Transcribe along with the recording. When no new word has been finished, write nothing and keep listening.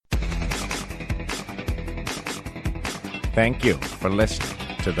Thank you for listening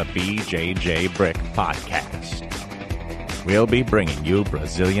to the BJJ Brick Podcast. We'll be bringing you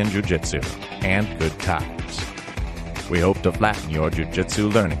Brazilian Jiu-Jitsu and good times. We hope to flatten your Jiu-Jitsu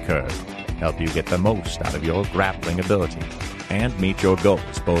learning curve, help you get the most out of your grappling ability, and meet your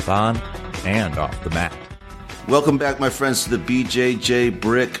goals both on and off the mat. Welcome back, my friends, to the BJJ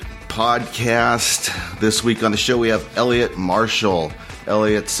Brick Podcast. This week on the show, we have Eliot Marshall.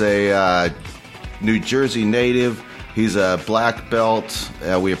 Eliot's a New Jersey native. He's a black belt.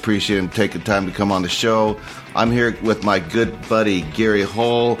 We appreciate him taking time to come on the show. I'm here with my good buddy, Gary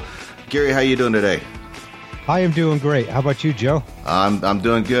Hull. Gary, how you doing today? I am doing great. How about you, Joe? I'm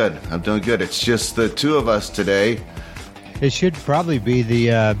doing good. It's just the two of us today. It should probably be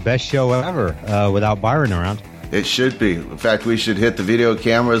the best show ever without Byron around. It should be. In fact, we should hit the video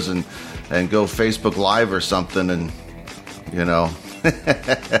cameras and go Facebook Live or something, and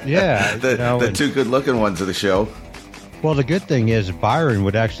Yeah, the two good-looking ones of the show. Well, the good thing is Byron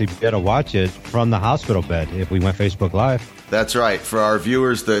would actually be able to watch it from the hospital bed if we went Facebook Live. That's right. For our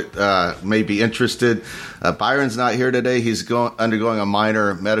viewers that may be interested, Byron's not here today. He's undergoing a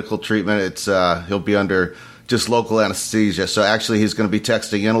minor medical treatment. It's he'll be under just local anesthesia. So actually, he's going to be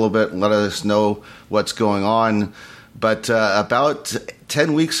texting in a little bit and letting us know what's going on. But about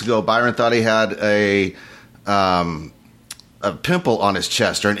 10 weeks ago, Byron thought he had a pimple on his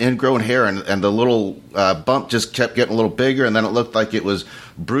chest or an ingrown hair, and the little bump just kept getting a little bigger, and then it looked like it was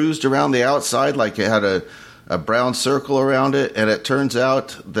bruised around the outside, like it had a brown circle around it. And it turns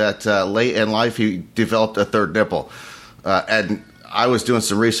out that late in life he developed a third nipple. And I was doing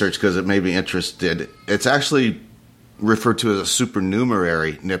some research because it made me interested. It's actually referred to as a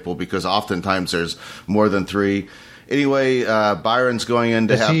supernumerary nipple because oftentimes there's more than three. Anyway, Byron's going in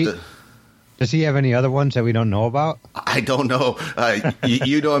to Does he have any other ones that we don't know about? I don't know.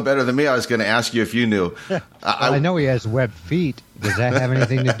 You know him better than me. I was going to ask you if you knew. I know he has webbed feet. Does that have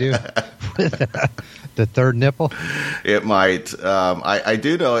anything to do with the third nipple? It might. I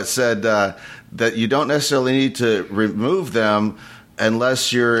do know it said that you don't necessarily need to remove them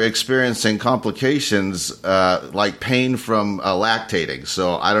unless you're experiencing complications like pain from lactating.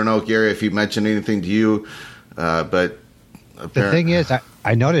 So I don't know, Gary, if he mentioned anything to you, but the thing is,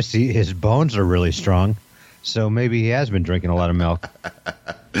 I noticed his bones are really strong, so maybe he has been drinking a lot of milk.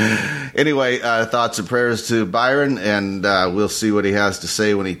 Anyway, thoughts and prayers to Byron, and we'll see what he has to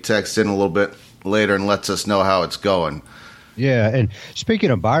say when he texts in a little bit later and lets us know how it's going. Yeah, and speaking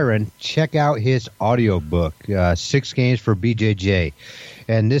of Byron, check out his audiobook, 6 Games for BJJ.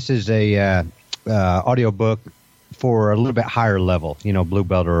 And this is a audiobook for a little bit higher level, blue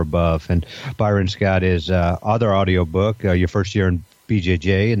belt or above. And Byron's got his other audiobook, Your First Year in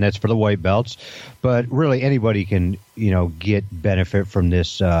BJJ, and that's for the white belts. But really anybody can, get benefit from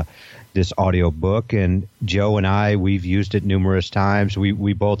this this audio book. And Joe and I, we've used it numerous times.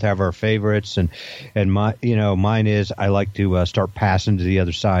 We both have our favorites, and mine is I like to start passing to the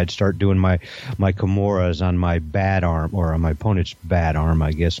other side, start doing my Kimuras on my bad arm, or on my opponent's bad arm,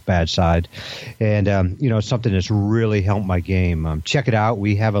 I guess, bad side. And something that's really helped my game. Check it out.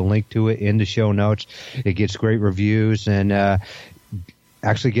 We have a link to it in the show notes. It gets great reviews, and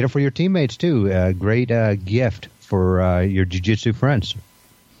actually get it for your teammates too. A great gift for your jiu-jitsu friends.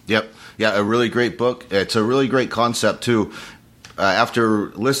 Yep. Yeah, a really great book. It's a really great concept, too. After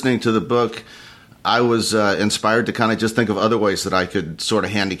listening to the book, I was inspired to kind of just think of other ways that I could sort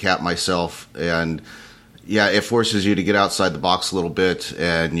of handicap myself. And, yeah, it forces you to get outside the box a little bit,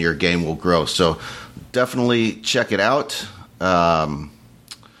 and your game will grow. So definitely check it out.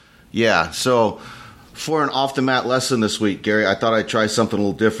 So for an off-the-mat lesson this week, Gary, I thought I'd try something a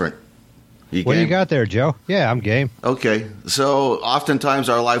little different. What do you got there, Joe? Yeah, I'm game. Okay. So oftentimes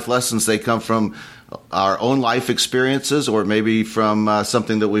our life lessons, they come from our own life experiences, or maybe from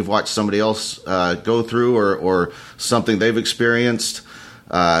something that we've watched somebody else go through, or something they've experienced.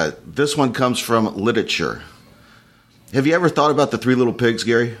 This one comes from literature. Have you ever thought about the Three Little Pigs,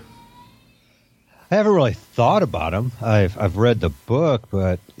 Gary? I haven't really thought about them. I've read the book,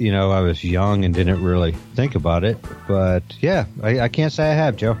 but, I was young and didn't really think about it. But, yeah, I can't say I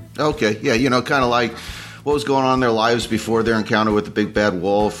have, Joe. Okay, yeah, kind of like what was going on in their lives before their encounter with the big bad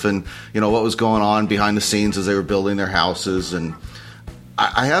wolf, and, what was going on behind the scenes as they were building their houses. And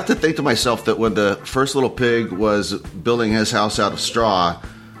I have to think to myself that when the first little pig was building his house out of straw,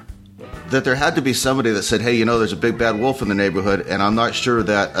 that there had to be somebody that said, hey, there's a big bad wolf in the neighborhood, and I'm not sure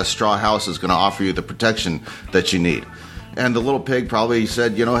that a straw house is going to offer you the protection that you need. And the little pig probably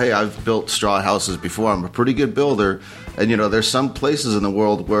said, hey, I've built straw houses before. I'm a pretty good builder. And, there's some places in the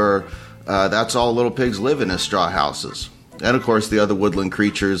world where that's all little pigs live in, is straw houses. And of course, the other woodland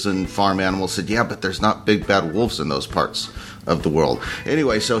creatures and farm animals said, yeah, but there's not big bad wolves in those parts of the world.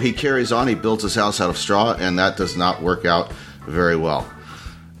 Anyway, so he carries on. He builds his house out of straw, and that does not work out very well.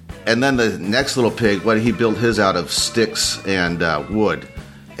 And then the next little pig, he built his out of sticks and wood.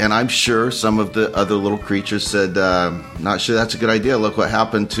 And I'm sure some of the other little creatures said, not sure that's a good idea. Look what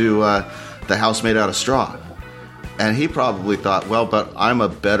happened to the house made out of straw. And he probably thought, well, but I'm a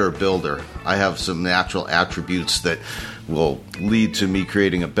better builder. I have some natural attributes that will lead to me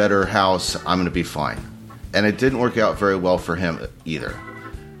creating a better house. I'm going to be fine. And it didn't work out very well for him either.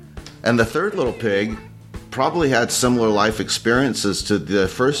 And the third little pig probably had similar life experiences to the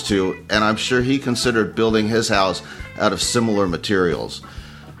first two, and I'm sure he considered building his house out of similar materials.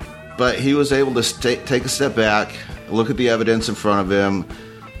 But he was able to take a step back, look at the evidence in front of him,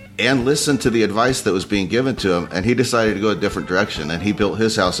 and listen to the advice that was being given to him, and he decided to go a different direction, and he built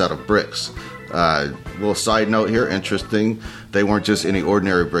his house out of bricks. Little side note here, interesting, they weren't just any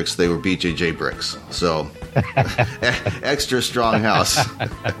ordinary bricks, they were BJJ bricks. So, extra strong house.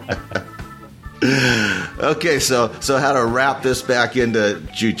 Okay, so how to wrap this back into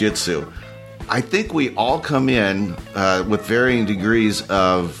jiu-jitsu. I think we all come in with varying degrees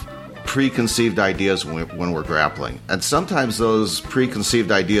of preconceived ideas when we're grappling. And sometimes those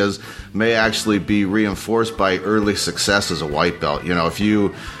preconceived ideas may actually be reinforced by early success as a white belt. You know, if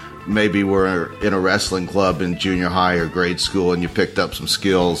you maybe were in a wrestling club in junior high or grade school and you picked up some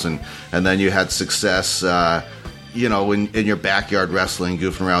skills and then you had success, in your backyard wrestling,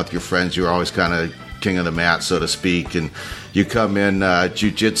 goofing around with your friends, you were always kind of king of the mat, so to speak, and you come in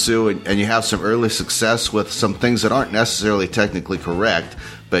jiu-jitsu and you have some early success with some things that aren't necessarily technically correct,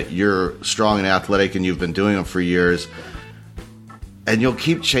 but you're strong and athletic and you've been doing them for years, and you'll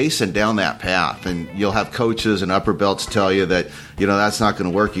keep chasing down that path, and you'll have coaches and upper belts tell you that, that's not going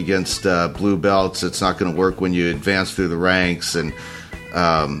to work against blue belts, it's not going to work when you advance through the ranks, and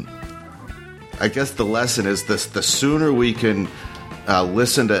I guess the lesson is this: the sooner we can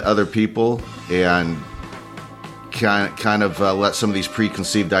listen to other people and kind of let some of these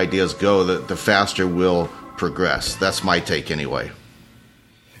preconceived ideas go, the faster we'll progress. That's my take anyway.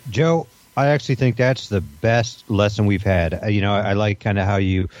 Joe, I actually think that's the best lesson we've had. I like kind of how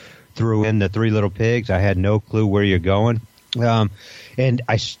you threw in the three little pigs. I had no clue where you're going. And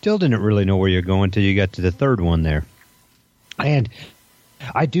I still didn't really know where you're going until you got to the third one there. And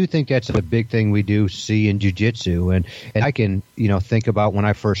I do think that's a big thing we do see in jiu-jitsu, and I can, think about when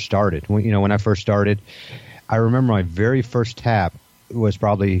I first started. When I first started, I remember my very first tap was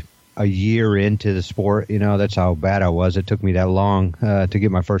probably a year into the sport. That's how bad I was. It took me that long to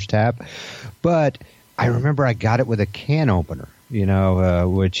get my first tap. But I remember I got it with a can opener,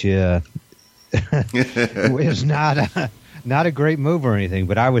 which is not a great move or anything,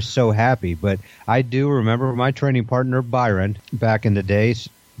 but I was so happy. But I do remember my training partner, Byron, back in the days,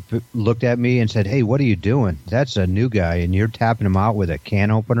 looked at me and said, "Hey, what are you doing? That's a new guy, and you're tapping him out with a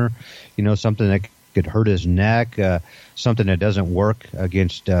can opener, something that could hurt his neck, something that doesn't work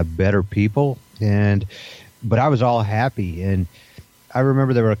against better people." But I was all happy. And I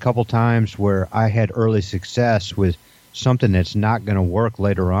remember there were a couple times where I had early success with something that's not going to work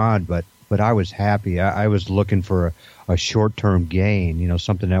later on, but I was happy. I was looking for a short-term gain,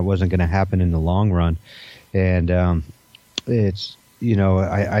 something that wasn't going to happen in the long run. And it's,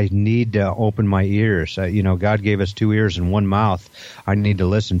 I need to open my ears. God gave us two ears and one mouth. I need to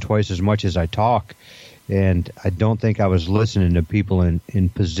listen twice as much as I talk. And I don't think I was listening to people in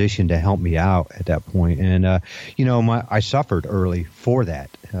position to help me out at that point. And, I suffered early for that,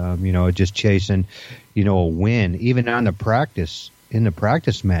 just chasing, a win, even on the practice. In the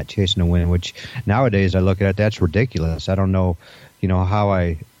practice mat, chasing a win, which nowadays I look at, that's ridiculous. I don't know, how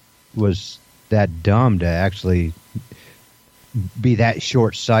I was that dumb to actually be that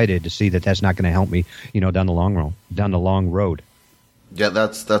short-sighted to see that that's not going to help me, down the long road. Yeah,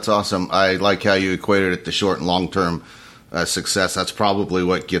 that's awesome. I like how you equated it to short and long-term success. That's probably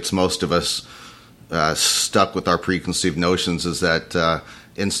what gets most of us stuck with our preconceived notions, is that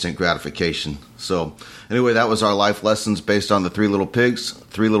instant gratification. So anyway, that was our life lessons based on the three little pigs.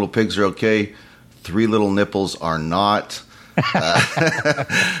 Three little pigs are okay. Three little nipples are not.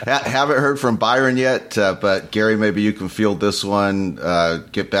 Haven't heard from Byron yet, but Gary, maybe you can field this one.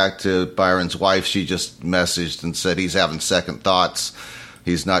 Get back to Byron's wife. She just messaged and said he's having second thoughts.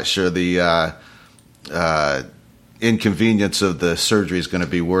 He's not sure the inconvenience of the surgery is going to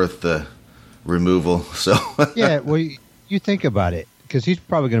be worth the removal. So yeah, well, you think about it, because he's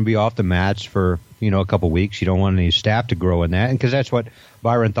probably going to be off the mats for a couple of weeks. You don't want any staph to grow in that, and because that's what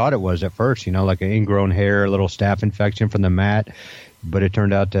Byron thought it was at first, like an ingrown hair, a little staph infection from the mat. but it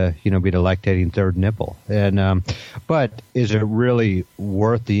turned out to, be the lactating third nipple. And but is it really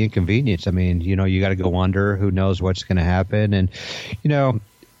worth the inconvenience? I mean, you got to go under. Who knows what's going to happen? And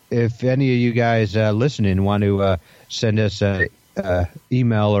if any of you guys listening want to send us a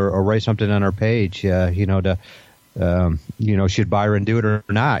email or write something on our page, to should Byron do it or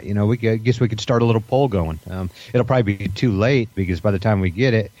not? I guess we could start a little poll going. It'll probably be too late because by the time we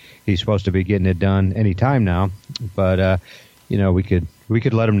get it, he's supposed to be getting it done any time now. But we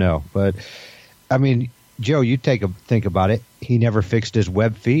could let him know. But I mean, Joe, you think about it. He never fixed his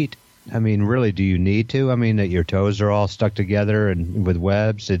web feet. I mean, really, do you need to? I mean, that your toes are all stuck together and with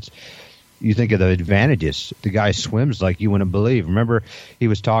webs. You think of the advantages. The guy swims like you wouldn't believe. Remember, he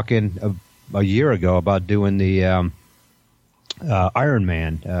was talking a year ago about doing the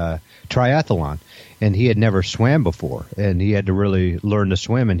Ironman triathlon, and he had never swam before, and he had to really learn to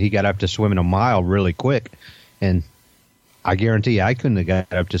swim, and he got up to swimming a mile really quick. And I guarantee you, I couldn't have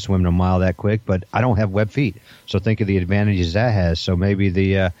got up to swimming a mile that quick, but I don't have web feet. So think of the advantages that has. So maybe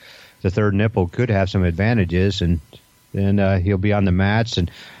the third nipple could have some advantages, and he'll be on the mats and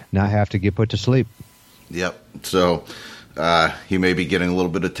not have to get put to sleep. Yep. So he may be getting a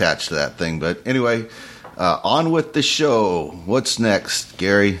little bit attached to that thing. But anyway, on with the show. What's next,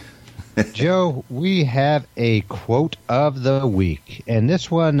 Gary? Joe, we have a quote of the week. And this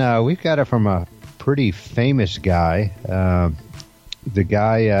one, we've got it from a pretty famous guy, the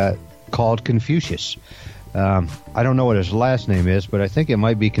guy called Confucius. I don't know what his last name is, but I think it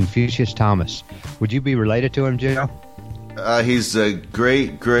might be Confucius Thomas. Would you be related to him, Joe? He's a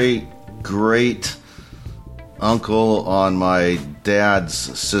great uncle on my dad's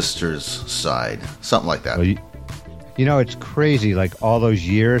sister's side, something like that. Well, it's crazy, like all those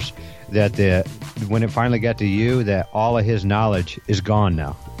years that when it finally got to you, that all of his knowledge is gone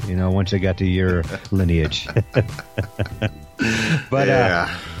now. Once it got to your lineage. But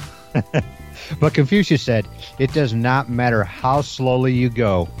yeah. But Confucius said, "It does not matter how slowly you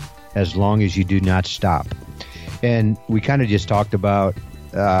go, as long as you do not stop." And we kind of just talked about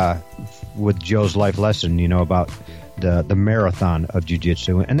with Joe's life lesson, about the marathon of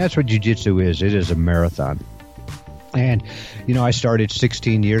jiu-jitsu. And that's what jiu-jitsu is. It is a marathon. And, I started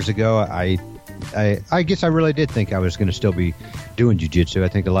 16 years ago. I guess I really did think I was going to still be doing jiu-jitsu. I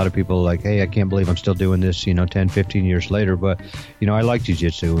think a lot of people are like, hey, I can't believe I'm still doing this, 10, 15 years later. But, I like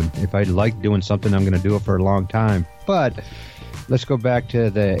jiu-jitsu. And if I like doing something, I'm going to do it for a long time. But let's go back to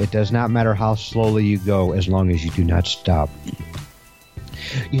it does not matter how slowly you go as long as you do not stop.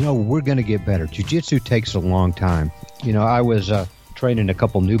 We're going to get better. Jiu-jitsu takes a long time. I was training a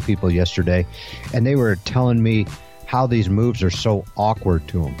couple new people yesterday, and they were telling me how these moves are so awkward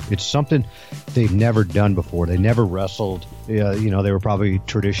to them. It's something they've never done before. They never wrestled. They were probably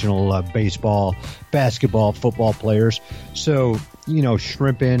traditional baseball, basketball, football players. So,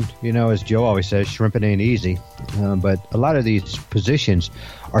 shrimping, as Joe always says, shrimping ain't easy. But a lot of these positions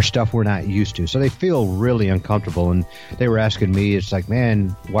are stuff we're not used to. So they feel really uncomfortable. And they were asking me, it's like,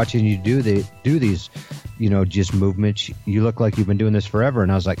 man, watching you do these, just movements, you look like you've been doing this forever.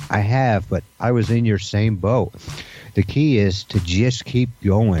 And I was like, I have, but I was in your same boat. The key is to just keep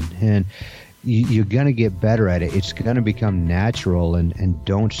going, and you're going to get better at it. It's going to become natural, and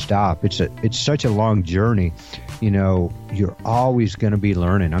don't stop. It's such a long journey. You're always going to be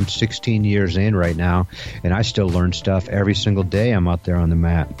learning. I'm 16 years in right now, and I still learn stuff every single day I'm out there on the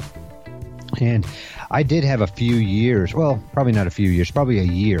mat. And I did have a few years, well, probably not a few years, probably a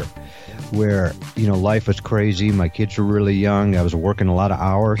year, where, life was crazy. My kids were really young. I was working a lot of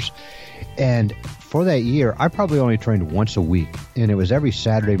hours. And for that year, I probably only trained once a week, and it was every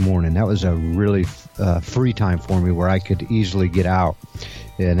Saturday morning. That was a really free time for me where I could easily get out,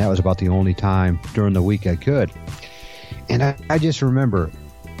 and that was about the only time during the week I could. And I just remember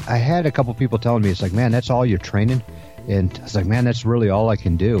I had a couple people telling me, it's like, man, that's all you're training? And I was like, man, that's really all I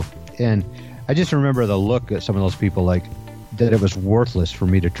can do. And I just remember the look at some of those people, like, that it was worthless for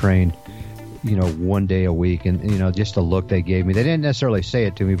me to train, one day a week. And, just the look they gave me. They didn't necessarily say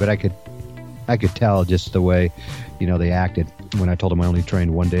it to me, but I could tell just the way, they acted when I told them I only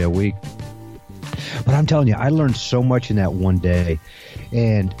trained one day a week. But I'm telling you, I learned so much in that one day,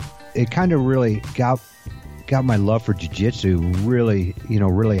 and it kind of really got my love for jiu-jitsu really,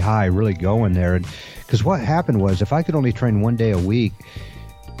 really high, really going there. And because what happened was, if I could only train one day a week,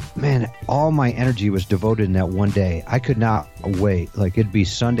 man, all my energy was devoted in that one day. I could not wait. Like, it'd be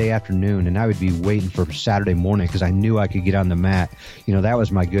Sunday afternoon, and I would be waiting for Saturday morning because I knew I could get on the mat. That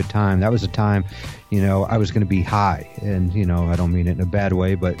was my good time. That was the time, I was going to be high. And, I don't mean it in a bad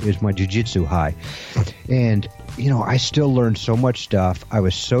way, but it's my jiu-jitsu high. And, I still learned so much stuff. I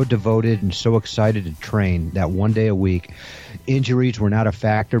was so devoted and so excited to train that one day a week. injuries were not a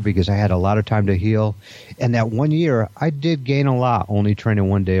factor because I had a lot of time to heal. And that 1 year, I did gain a lot, only training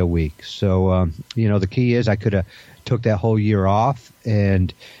 1 day a week. So, the key is I could have took that whole year off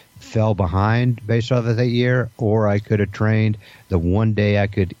and fell behind based off of that year, or I could have trained the 1 day I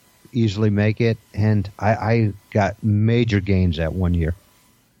could easily make it. And I got major gains that 1 year.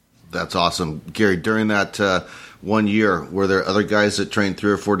 That's awesome. Gary, during that 1 year, were there other guys that trained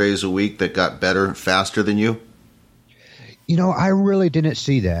 3 or 4 days a week that got better faster than you? I really didn't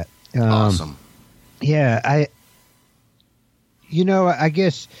see that. Awesome. Yeah, I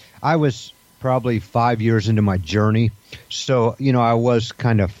guess I was probably 5 years into my journey. So, I was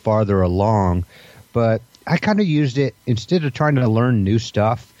kind of farther along, but I kind of used it instead of trying to learn new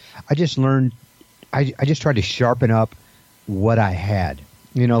stuff. I just tried to sharpen up what I had.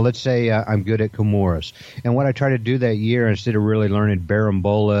 Let's say I'm good at Kimuras. And what I tried to do that year, instead of really learning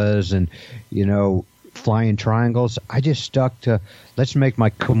barambolas and, flying triangles, I just stuck to, let's make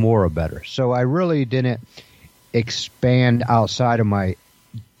my Kimura better. So I really didn't expand outside of my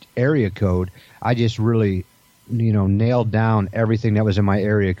area code. I just really, nailed down everything that was in my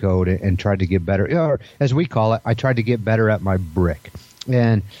area code and tried to get better. Or as we call it, I tried to get better at my brick.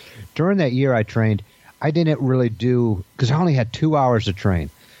 And during that year I trained, I didn't really do, because I only had 2 hours to train.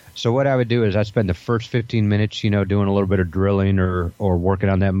 So what I would do is I'd spend the first 15 minutes, doing a little bit of drilling or working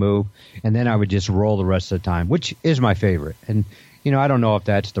on that move, and then I would just roll the rest of the time, which is my favorite. And, I don't know if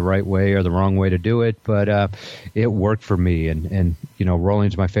that's the right way or the wrong way to do it, but it worked for me. And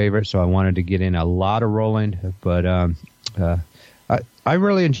rolling's my favorite, so I wanted to get in a lot of rolling. But I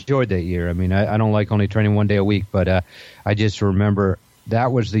really enjoyed that year. I mean, I don't like only training 1 day a week, but I just remember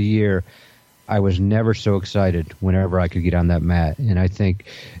that was the year I was never so excited whenever I could get on that mat. And I think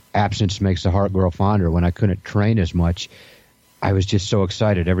absence makes the heart grow fonder. When I couldn't train as much, I was just so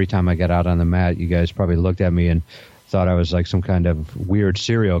excited every time I got out on the mat. You guys probably looked at me and thought I was like some kind of weird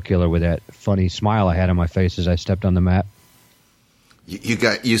serial killer with that funny smile I had on my face as I stepped on the mat.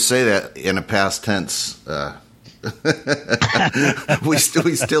 You say that in a past tense. we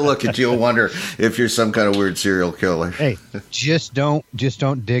still look at you and wonder if you're some kind of weird serial killer. Hey, just don't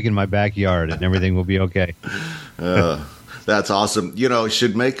dig in my backyard and everything will be okay. That's awesome.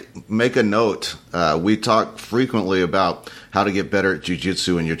 Should make a note. We talk frequently about how to get better at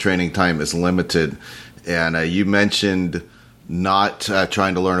jiu-jitsu, and your training time is limited. And you mentioned not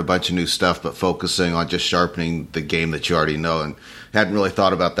trying to learn a bunch of new stuff, but focusing on just sharpening the game that you already know. And hadn't really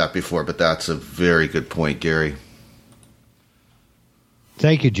thought about that before, but that's a very good point, Gary.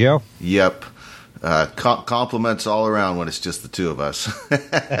 Thank you, Joe. Yep. Compliments all around when it's just the two of us.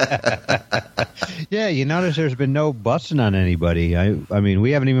 Yeah, you notice there's been no busting on anybody. I mean,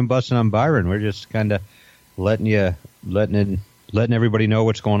 we haven't even busted on Byron. We're just kind of letting everybody know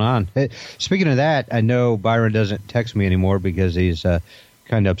what's going on. Hey, speaking of that, I know Byron doesn't text me anymore because he's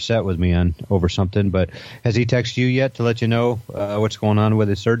kind of upset with me over something. But has he texted you yet to let you know what's going on with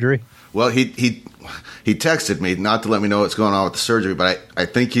his surgery? Well, he texted me not to let me know what's going on with the surgery, but I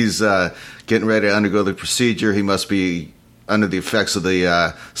think he's getting ready to undergo the procedure. He must be under the effects of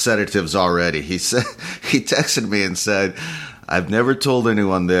the sedatives already. He texted me and said, "I've never told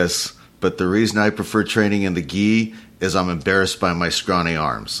anyone this, but the reason I prefer training in the gi is I'm embarrassed by my scrawny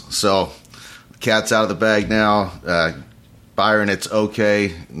arms." So, the cat's out of the bag now. Byron, it's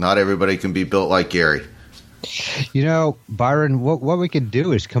okay. Not everybody can be built like Gary. Byron, what we can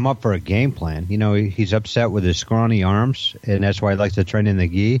do is come up for a game plan. He's upset with his scrawny arms, and that's why he likes to train in the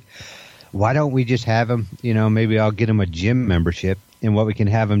gi. Why don't we just have him, maybe I'll get him a gym membership, and what we can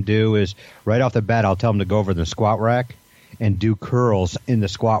have him do is, right off the bat, I'll tell him to go over the squat rack and do curls in the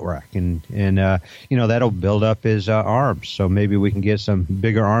squat rack. And that'll build up his arms, so maybe we can get some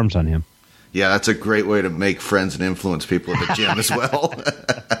bigger arms on him. Yeah, that's a great way to make friends and influence people at the gym as well.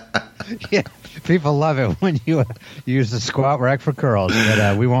 Yeah, people love it when you use the squat rack for curls,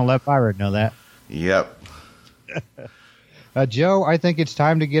 but we won't let Byron know that. Yep. Joe, I think it's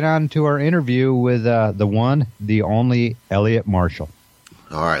time to get on to our interview with the one, the only Eliot Marshall.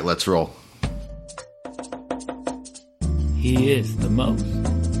 All right, let's roll. He is the most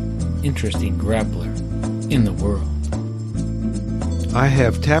interesting grappler in the world. I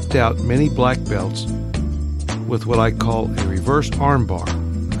have tapped out many black belts with what I call a reverse armbar.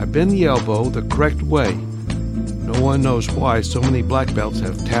 I bend the elbow the correct way. No one knows why so many black belts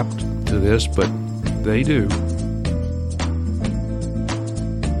have tapped to this, but they do.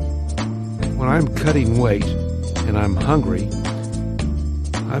 When I'm cutting weight and I'm hungry,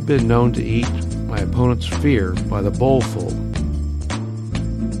 I've been known to eat my opponent's fear by the bowlful.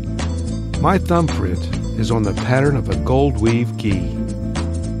 My thumbprint is on the pattern of a gold weave gi.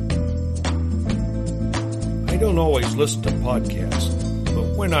 I don't always listen to podcasts,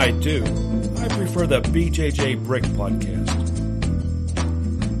 but when I do, I prefer the BJJ Brick Podcast.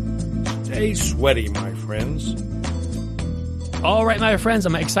 Stay sweaty, my friends. All right, my friends,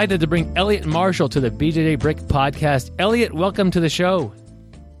 I'm excited to bring Eliot Marshall to the BJJ Brick Podcast. Eliot, welcome to the show.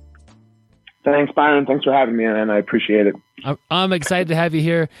 Thanks, Byron. Thanks for having me, and I appreciate it. I'm excited to have you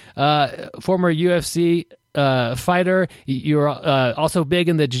here. Former UFC fighter. You're also big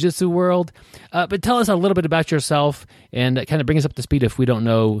in the jiu-jitsu world. But tell us a little bit about yourself and kind of bring us up to speed if we don't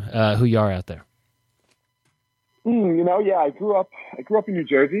know who you are out there. I grew up in New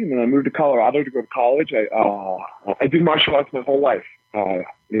Jersey, and then I moved to Colorado to go to college. I did martial arts my whole life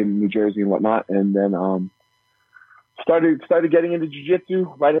in New Jersey and whatnot, and then started getting into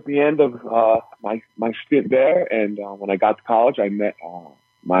jiu-jitsu right at the end of my stint there. And when I got to college, I met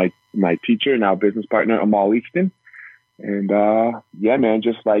my teacher, now business partner, Amal Easton, and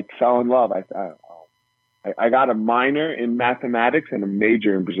just like fell in love. I got a minor in mathematics and a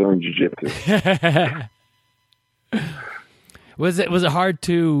major in Brazilian jiu-jitsu. Was it hard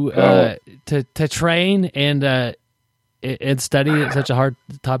to train and study such a hard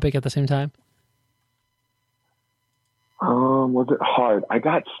topic at the same time? Was it hard? I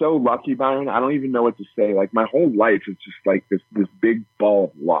got so lucky, Byron. I don't even know what to say. Like, my whole life is just like this big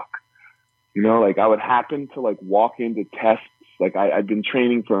ball of luck. Like I would happen to like walk into tests. Like I'd been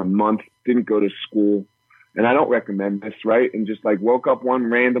training for a month, didn't go to school, and I don't recommend this, right? And just like woke up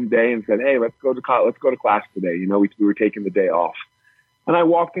one random day and said, "Hey, let's go to class today." We were taking the day off, and I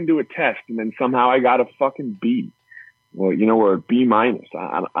walked into a test, and then somehow I got a fucking B. Well, or a B minus.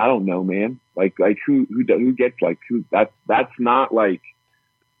 I don't know, man. Like who gets like who? That's not like,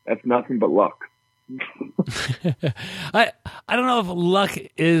 that's nothing but luck. I don't know if luck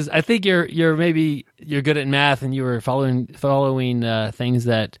is. I think you're good at math, and you were following things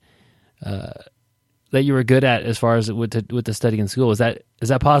that you were good at as far as with the study in school. Is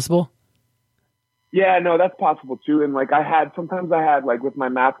that possible? Yeah, no, that's possible too. And like sometimes I had like with my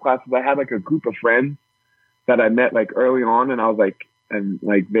math classes, I had like a group of friends that I met like early on, and I was like, and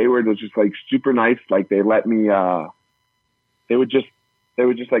like they were just like super nice. Like they let me, they would just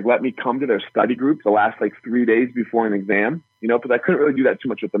like let me come to their study group the last like 3 days before an exam, because I couldn't really do that too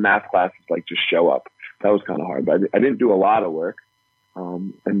much with the math classes, like just show up. That was kind of hard, but I didn't do a lot of work.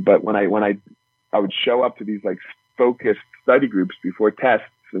 But when I would show up to these like focused study groups before tests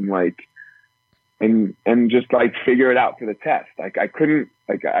and like, and just like figure it out for the test. Like I couldn't,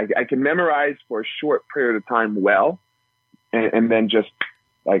 like I can memorize for a short period of time well, and then just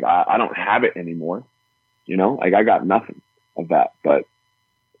like I don't have it anymore. Like I got nothing of that, but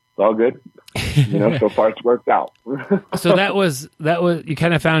it's all good. So far it's worked out. So that was you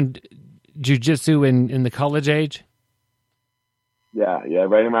kind of found jiu-jitsu in the college age? Yeah,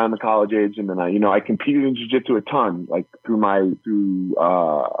 right around the college age, and then I competed in jiu-jitsu a ton, like through my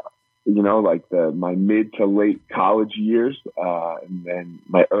mid to late college years, and then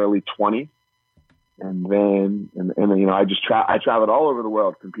my early 20s. And then I traveled all over the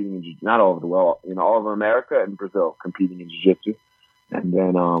world competing in not all over the world, all over America and Brazil competing in jiu-jitsu. And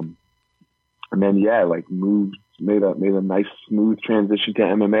then made a nice smooth transition to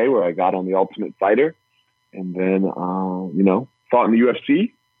MMA where I got on the Ultimate Fighter, and then, fought in the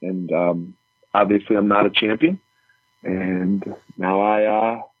UFC, and, obviously I'm not a champion. And now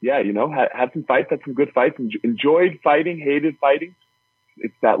I had some fights, had some good fights, enjoyed fighting, hated fighting.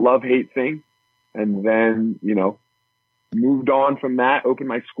 It's that love-hate thing. And then, moved on from that, opened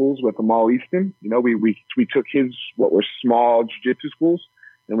my schools with Amal Easton. We took his, what were small jiu-jitsu schools,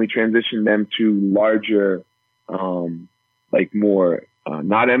 and we transitioned them to larger, more,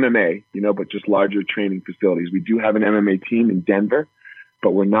 not MMA, but just larger training facilities. We do have an MMA team in Denver,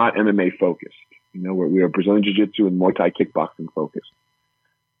 but we're not MMA focused. We are Brazilian Jiu-Jitsu and Muay Thai kickboxing focused.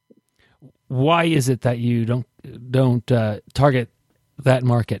 Why is it that you don't target that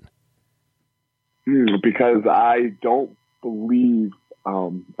market? Because I don't believe.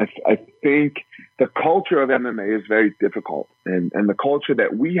 I think the culture of MMA is very difficult, and the culture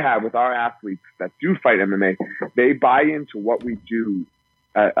that we have with our athletes that do fight MMA, they buy into what we do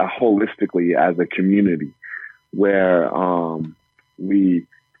holistically as a community, where we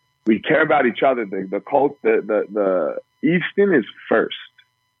care about each other. The Easton is first.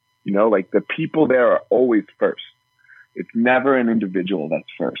 Like the people there are always first. It's never an individual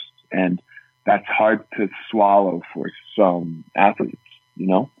that's first, and that's hard to swallow for some athletes,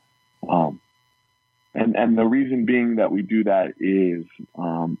 and the reason being that we do that is,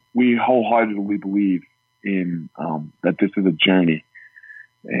 we wholeheartedly believe in, that this is a journey.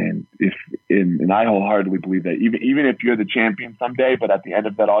 And if and I wholeheartedly believe that even if you're the champion someday, but at the end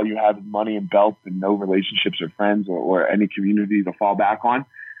of that, all you have is money and belts and no relationships or friends or any community to fall back on,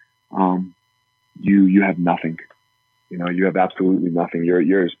 you have nothing. You know, you have absolutely nothing.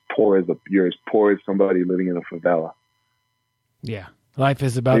 You're as poor as somebody living in a favela. Yeah, life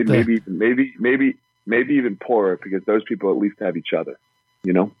is about maybe even poorer, because those people at least have each other.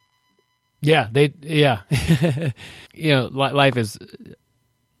 You know. Yeah, you know, life is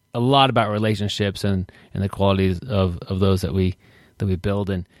a lot about relationships and the qualities of those that we build,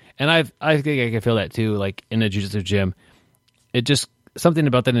 and I think I can feel that too. Like in a jiu-jitsu gym, it just something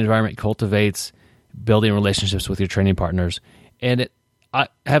about that environment cultivates building relationships with your training partners. And I'm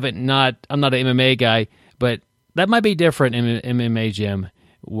not an MMA guy, but that might be different in an MMA gym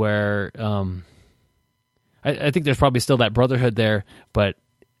where I think there's probably still that brotherhood there, but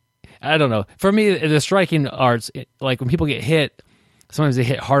I don't know. For me, the striking arts, like when people get hit, sometimes they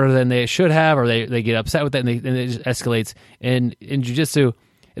hit harder than they should have, or they get upset with that, and it just escalates. And in jiu-jitsu,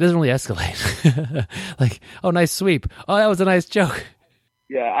 it doesn't really escalate. Like, oh, nice sweep. Oh, that was a nice joke.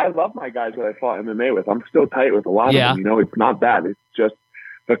 Yeah, I love my guys that I fought MMA with. I'm still tight with a lot of them. You know, it's not that. It's just,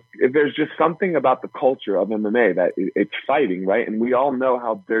 there's just something about the culture of MMA that it's fighting, right? And we all know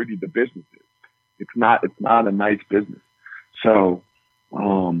how dirty the business is. It's not a nice business. So,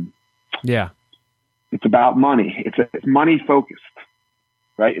 yeah, it's about money. It's money focused.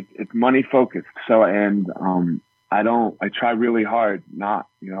 Right. It's money focused. So, and, I try really hard not,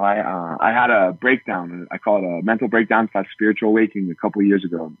 you know, I had a breakdown. I call it a mental breakdown / spiritual awakening a couple of years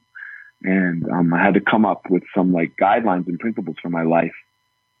ago. And, I had to come up with some like guidelines and principles for my life,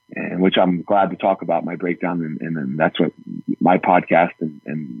 and which I'm glad to talk about my breakdown. And then that's what my podcast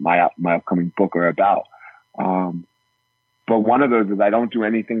and my upcoming book are about. But one of those is I don't do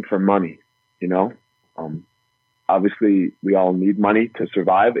anything for money, you know. Obviously, we all need money to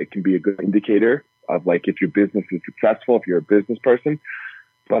survive. It can be a good indicator of like if your business is successful, if you're a business person.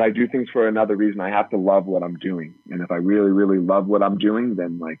 But I do things for another reason. I have to love what I'm doing. And if I really, really love what I'm doing,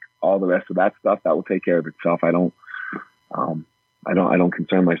 then like all the rest of that stuff, that will take care of itself. I don't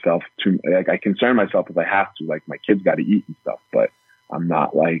concern myself too. Like I concern myself if I have to, like my kids got to eat and stuff, but I'm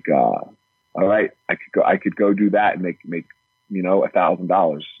not like, all right, I could go do that and make, you know,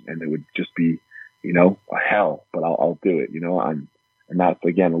 $1,000, and it would just be, you know, a hell, but I'll do it, you know. And that's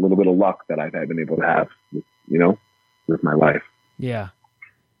again a little bit of luck that I've been able to have, with my life. Yeah.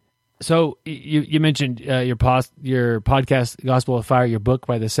 So you mentioned your podcast, Gospel of Fire, your book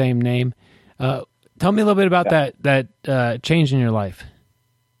by the same name. Tell me a little bit about that change in your life.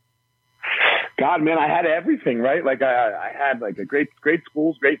 God, man, I had everything, right? Like I had like a great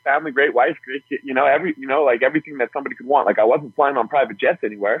schools, great family, great wife, great kid, you know, like everything that somebody could want. Like I wasn't flying on private jets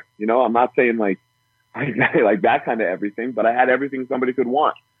anywhere, you know. I'm not saying like that kind of everything, but I had everything somebody could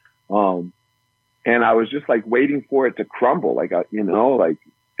want. And I was just like waiting for it to crumble, like, you know, like,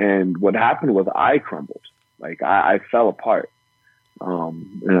 and what happened was I crumbled, like I fell apart.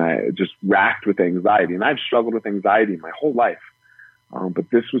 And I just racked with anxiety, and I've struggled with anxiety my whole life. But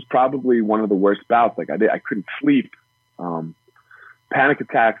this was probably one of the worst bouts. Like I couldn't sleep, panic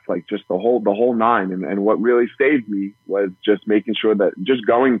attacks, like just the whole nine. And what really saved me was just making sure that just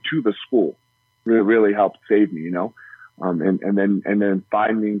going to the school really helped save me, you know? And then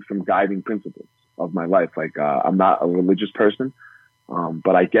finding some guiding principles of my life. Like, I'm not a religious person,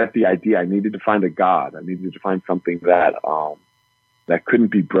 but I get the idea. I needed to find a God. I needed to find something that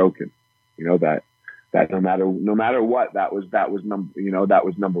couldn't be broken, you know, that no matter what, that was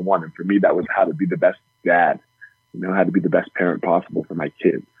number one. And for me, that was how to be the best dad, you know, how to be the best parent possible for my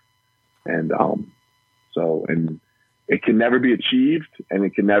kids. And, and it can never be achieved,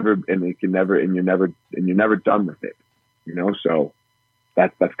 and you're never done with it, you know? So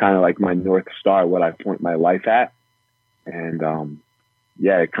that's kind of like my North Star, what I point my life at. And,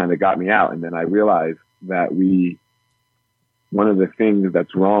 it kind of got me out. And then I realized that one of the things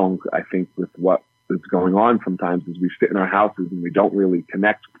that's wrong, I think, with what is going on sometimes is we sit in our houses and we don't really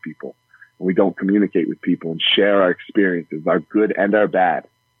connect with people, and we don't communicate with people and share our experiences, our good and our bad.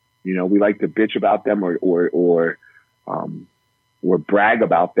 You know, we like to bitch about them or brag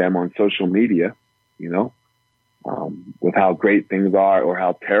about them on social media, you know, with how great things are or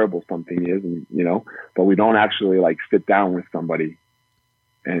how terrible something is, and, you know, but we don't actually like sit down with somebody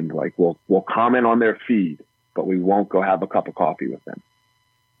and like, we'll comment on their feed, but we won't go have a cup of coffee with them.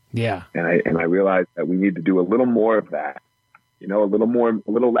 Yeah. And I realized that we need to do a little more of that, you know, a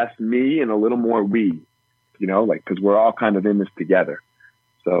little less me and a little more we, you know, like, cause we're all kind of in this together.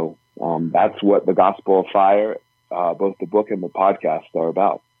 So, that's what the Gospel of Fire, both the book and the podcast are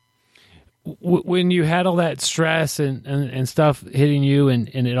about. when you had all that stress and stuff hitting you, and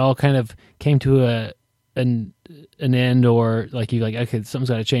it all kind of came to an end, or like you like, okay, something's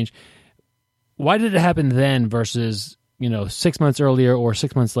got to change. Why did it happen then versus 6 months earlier or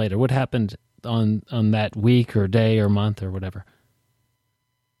 6 months later? What happened on that week or day or month or whatever?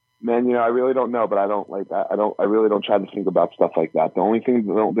 Man, I really don't know, but I really don't try to think about stuff like that. The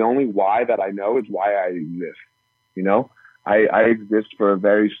only why that I know is why I exist. I exist for a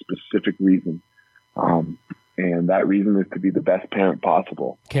very specific reason. And that reason is to be the best parent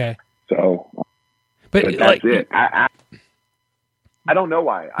possible. Okay. So, but that's it. I don't know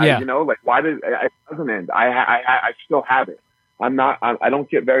why. Yeah. Why did it doesn't end? I still have it. I don't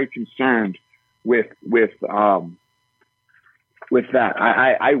get very concerned with that.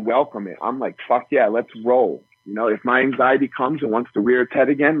 I welcome it. I'm like, fuck yeah, let's roll. If my anxiety comes and wants to rear its head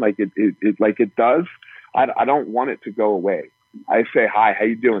again, like it does, I don't want it to go away. I say, hi, how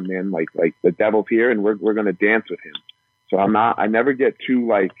you doing, man? Like the devil's here and we're going to dance with him. So I never get too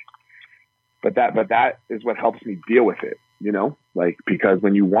but that is what helps me deal with it, because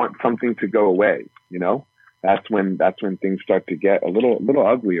when you want something to go away, that's when things start to get a little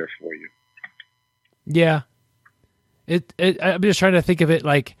uglier for you. Yeah. I'm just trying to think of it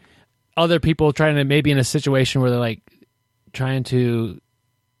like other people trying to maybe in a situation where they're like trying to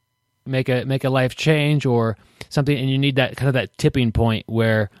make a life change or something, and you need that kind of that tipping point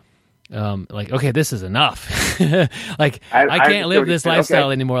where like, okay, this is enough. Like I can't live this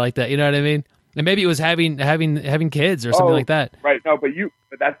lifestyle anymore like that. You know what I mean? And maybe it was having kids or something like that. Right. No, but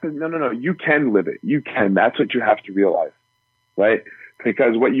no. You can live it. You can. That's what you have to realize. Right.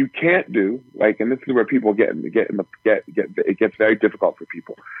 Because what you can't do, and this is where people it gets very difficult for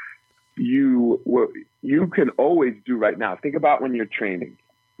people. You can always do right now. Think about when you're training,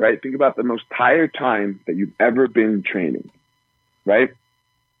 right? Think about the most tired time that you've ever been training, right?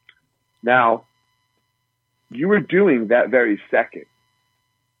 Now, you were doing that very second,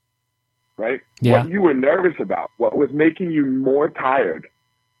 right? Yeah. What you were nervous about, what was making you more tired,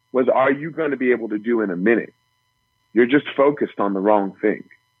 was are you going to be able to do in a minute? You're just focused on the wrong thing.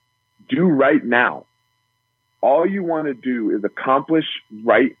 Do right now. All you want to do is accomplish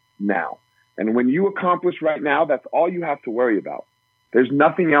right now. And when you accomplish right now, that's all you have to worry about. There's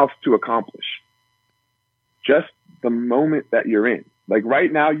nothing else to accomplish. Just the moment that you're in. Like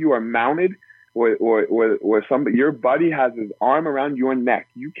right now you are mounted or somebody, your buddy has his arm around your neck.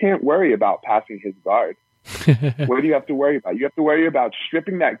 You can't worry about passing his guard. What do you have to worry about? You have to worry about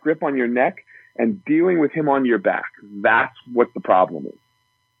stripping that grip on your neck and dealing with him on your back. That's what the problem is,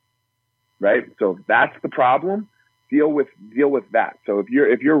 right? So if that's the problem, deal with that. So if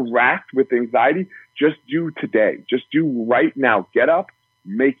you're racked with anxiety, just do today. Just do right now. Get up,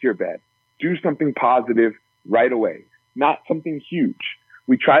 make your bed, do something positive right away, not something huge.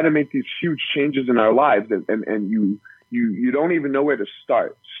 We try to make these huge changes in our lives, and you don't even know where to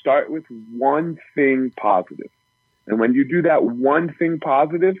start. Start with one thing positive, and when you do that one thing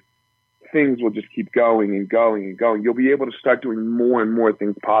positive, things will just keep going and going and going. You'll be able to start doing more and more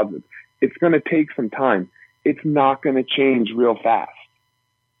things positive. It's going to take some time. It's not going to change real fast.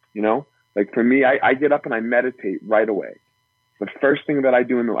 Like for me, I get up and I meditate right away. The first thing that I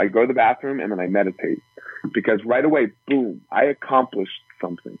do, I go to the bathroom and then I meditate, because right away, boom, I accomplished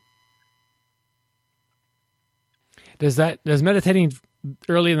something. Does meditating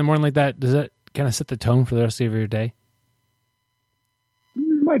early in the morning like that, does that kind of set the tone for the rest of your day?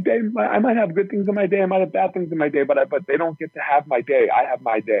 My day, I might have good things in my day. I might have bad things in my day, but they don't get to have my day. I have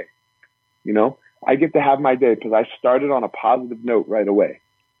my day. I get to have my day because I started on a positive note right away.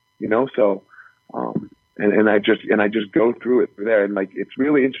 So, and I just go through it there, and it's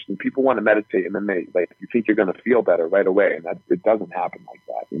really interesting. People want to meditate, and then you think you're going to feel better right away, and it doesn't happen like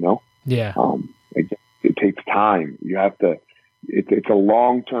that. Yeah. It takes time. You have to. It's a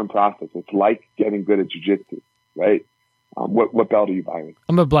long-term process. It's like getting good at jiu-jitsu, right? What belt are you, Byron?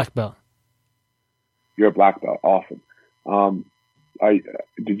 I'm a black belt. You're a black belt. Awesome.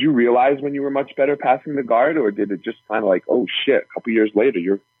 Did you realize when you were much better passing the guard, or did it just kind of like, oh shit, a couple years later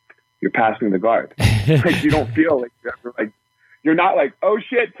you're passing the guard? You don't feel like you're ever you're not like, oh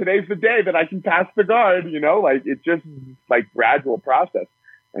shit, today's the day that I can pass the guard. It's just gradual process.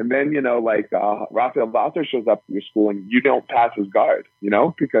 And then Rafael Valter shows up at your school and you don't pass his guard.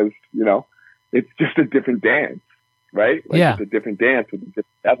 Because it's just a different dance. Right? Yeah. It's a different dance with a different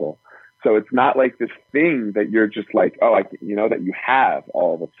devil. So it's not like this thing that you're just that you have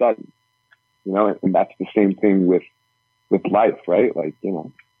all of a sudden, and that's the same thing with life, right?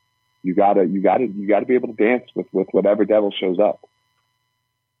 You gotta be able to dance with whatever devil shows up.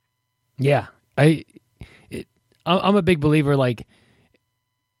 Yeah. I'm a big believer,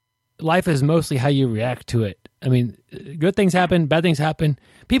 life is mostly how you react to it. I mean, good things happen, bad things happen.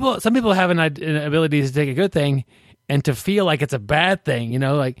 Some people have an ability to take a good thing and to feel like it's a bad thing,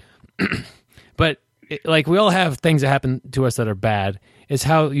 but like we all have things that happen to us that are bad. It's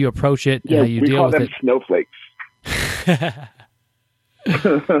how you approach it and how you deal with it. We call them snowflakes.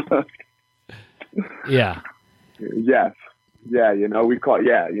 Yeah. Yes. Yeah. We call it,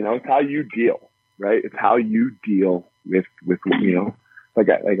 it's how you deal, right? It's how you deal with, like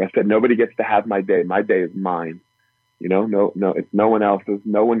I said, nobody gets to have my day. My day is mine. No, it's no one else's.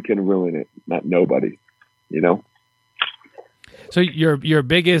 No one can ruin it. Not nobody, So your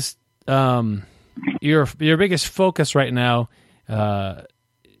biggest, your biggest focus right now,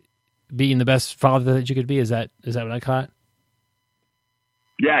 being the best father that you could be. Is that what I caught?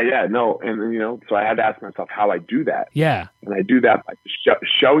 Yeah, no, and so I had to ask myself how I do that. Yeah, and I do that by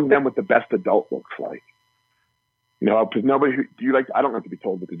showing them what the best adult looks like. Because nobody I don't like to be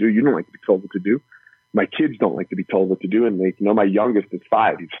told what to do. You don't like to be told what to do. My kids don't like to be told what to do, and my youngest is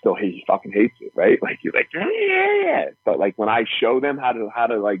 5. He fucking hates it, right? Like you're like yeah. But like when I show them how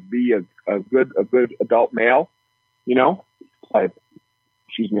to like be a good adult male, I have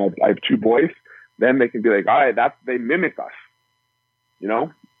 2 boys. Then they can be like, all right, they mimic us.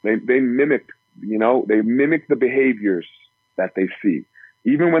 They mimic the behaviors that they see,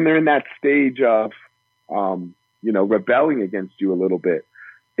 even when they're in that stage of, rebelling against you a little bit.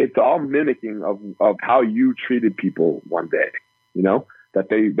 It's all mimicking of how you treated people one day, that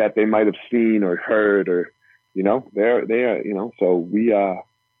they might have seen or heard or, so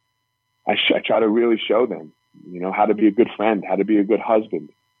I try to really show them, how to be a good friend, how to be a good husband,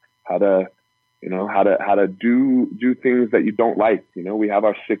 how to do things that you don't like. We have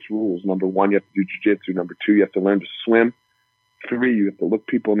our 6 rules. Number 1, you have to do jiu-jitsu. Number 2, you have to learn to swim. 3, you have to look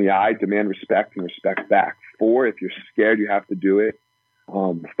people in the eye, demand respect, and respect back. 4, if you're scared, you have to do it.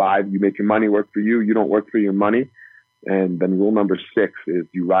 5, you make your money work for you. You don't work for your money. And then rule number 6 is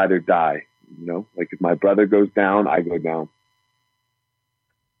you ride or die. Like if my brother goes down, I go down.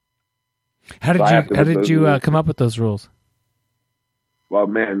 How did you come up with those rules? Well,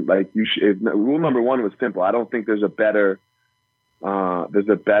 man, like rule number 1 was simple. I don't think there's a better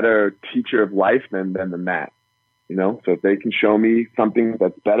teacher of life than that. So if they can show me something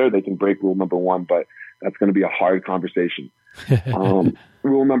that's better, they can break rule number 1, but that's going to be a hard conversation.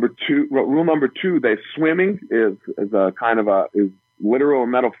 Rule number 2, that swimming is a kind of is literal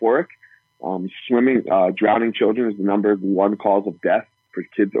and metaphoric. Swimming, drowning children is the number 1 cause of death for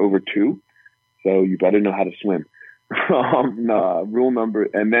kids over 2. So you better know how to swim. Rule number,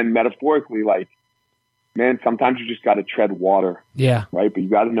 and then metaphorically, like, man, sometimes you just got to tread water. Yeah. Right. But you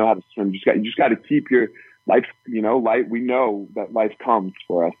got to know how to swim. You just got to keep your life, life. We know that life comes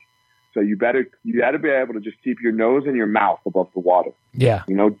for us. So you got to be able to just keep your nose and your mouth above the water. Yeah.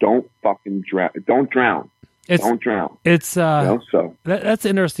 Don't fucking drown. Don't drown. Don't drown. It's, so that's an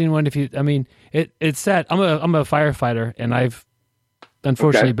interesting one. It's sad. I'm a firefighter, and I've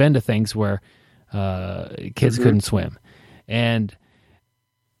unfortunately been to things where, kids couldn't swim. And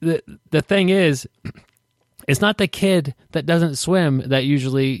the thing is, it's not the kid that doesn't swim that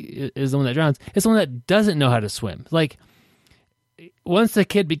usually is the one that drowns. It's the one that doesn't know how to swim. Like, once the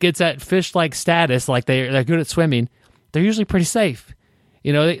kid gets that fish-like status, like they're good at swimming, they're usually pretty safe.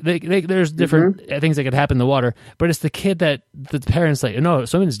 There's different things that could happen in the water, but it's the kid that the parents say, no,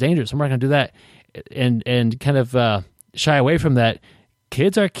 swimming is dangerous. I'm not going to do that. And kind of shy away from that.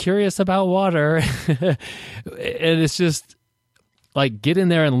 Kids are curious about water, and it's just like get in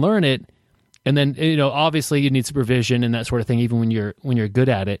there and learn it. And then obviously you need supervision and that sort of thing, even when you're good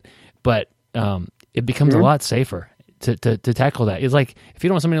at it. But it becomes a lot safer to tackle that. It's like if you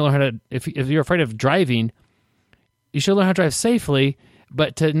don't want somebody to learn how to, if you're afraid of driving, you should learn how to drive safely.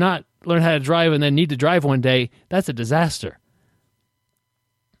 But to not learn how to drive and then need to drive one day, that's a disaster.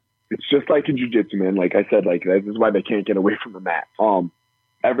 It's just like in jiu-jitsu, man. Like I said, like this is why they can't get away from the mat.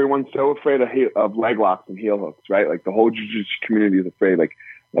 Everyone's so afraid of leg locks and heel hooks, right? Like the whole jiu-jitsu community is afraid. Like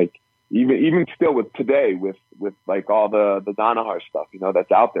even still with today, with like all the Danaher stuff,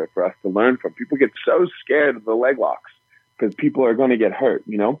 that's out there for us to learn from. People get so scared of the leg locks because people are going to get hurt.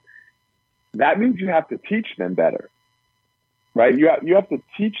 That means you have to teach them better, right? You have to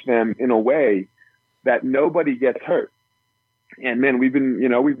teach them in a way that nobody gets hurt. And man, we've been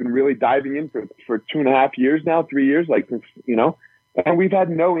really diving in for 2.5 years now, 3 years, and we've had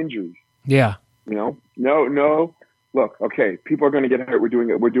no injuries. Yeah. No. Look, okay, people are going to get hurt. We're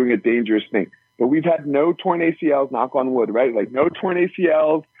doing a dangerous thing, but we've had no torn ACLs, knock on wood, right? Like no torn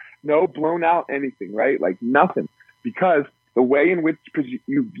ACLs, no blown out anything, right? Like nothing, because the way in which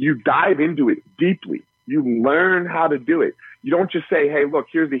you dive into it deeply, you learn how to do it. You don't just say, hey, look,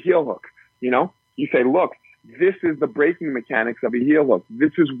 here's the heel hook. You say, look, this is the braking mechanics of a heel hook.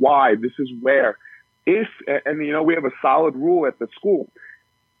 This is why, this is where. We have a solid rule at the school.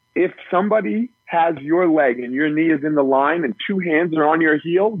 If somebody has your leg and your knee is in the line and two hands are on your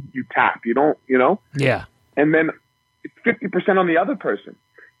heel, you tap. You don't, Yeah. And then it's 50% on the other person.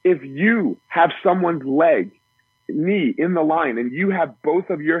 If you have someone's knee in the line and you have both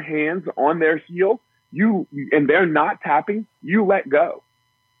of your hands on their heel, and they're not tapping, you let go.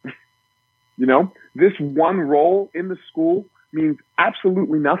 This one roll in the school means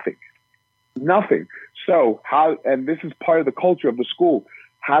absolutely nothing. Nothing. So and this is part of the culture of the school.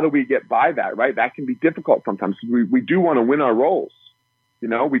 How do we get by that, right? That can be difficult sometimes. We do want to win our roles.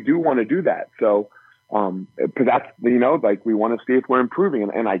 We do want to do that. So, because that's, we want to see if we're improving.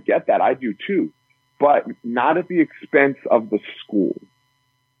 And I get that. I do too, but not at the expense of the school,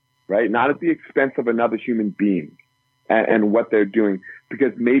 right? Not at the expense of another human being and what they're doing,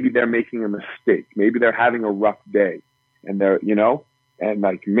 because maybe they're making a mistake. Maybe they're having a rough day and they're, and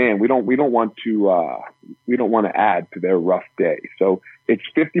man, we don't want to add to their rough day. So it's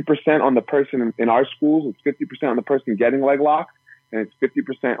 50% on the person in our schools. It's 50% on the person getting leg lock, and it's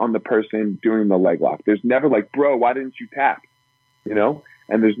 50% on the person doing the leg lock. There's never bro, why didn't you tap?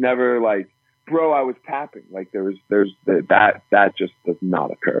 And there's never bro, I was tapping. There's that just does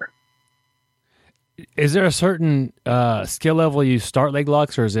not occur. Is there a certain skill level you start leg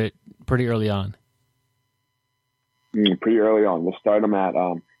locks, or is it pretty early on? Pretty early on. We'll start them at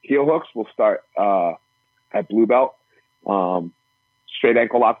heel hooks. We'll start at blue belt. Straight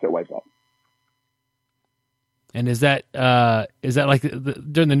ankle locks at white belt. And is that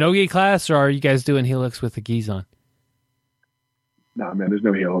during the no-gi class, or are you guys doing heel hooks with the gis on? No, man, there's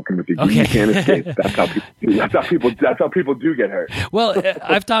no heel hooking with the gi. Okay. You can't escape. That's how people do get hurt. Well,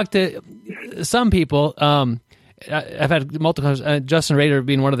 I've talked to some people. I've had multiple. Justin Rader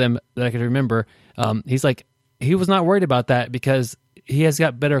being one of them that I could remember. He's like, he was not worried about that because he has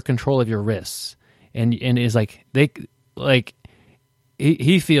got better control of your wrists, and is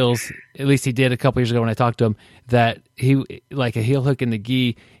he feels, at least he did a couple years ago when I talked to him, that he, like a heel hook in the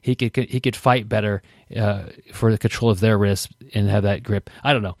gi, he could fight better for the control of their wrists and have that grip.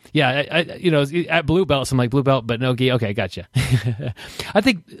 I don't know. Yeah, I at blue belt, so I'm like, blue belt, but no gi. Okay, gotcha. I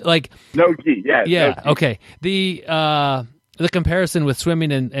think no gi. Yeah. Yeah. No gi. Okay. The comparison with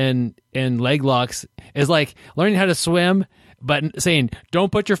swimming and leg locks is like learning how to swim, but saying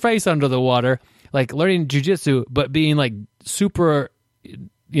don't put your face under the water. Like learning jiu-jitsu, but being super,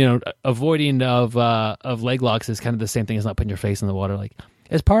 avoiding of leg locks is kind of the same thing as not putting your face in the water. Like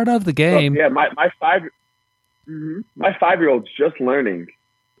it's part of the game. Yeah, my 5-year-old's just learning.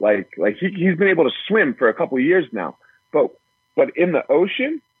 He's been able to swim for a couple of years now, but in the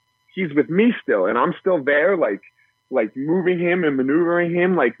ocean, he's with me still, and I'm still there, moving him and maneuvering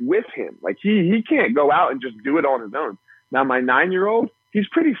him, with him. He can't go out and just do it on his own. Now my 9-year-old, he's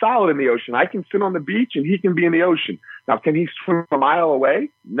pretty solid in the ocean. I can sit on the beach and he can be in the ocean. Now, can he swim a mile away?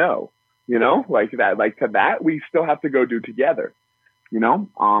 No. To that, we still have to go do together,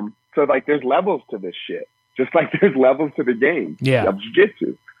 So there's levels to this shit, just like there's levels to the game of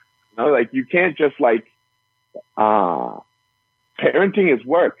jiu-jitsu. You can't just parenting is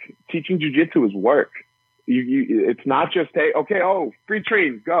work. Teaching jiu-jitsu is work. It's not just, hey, okay, free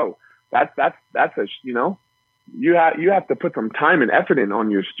train, go. That's you have to put some time and effort in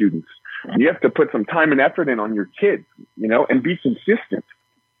on your students. You have to put some time and effort in on your kids, and be consistent.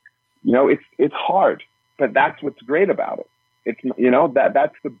 It's hard, but that's what's great about it. It's,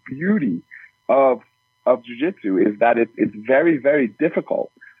 that's the beauty of jiu-jitsu, is that it's very, very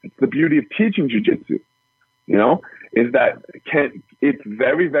difficult. It's the beauty of teaching jiu-jitsu, is that it's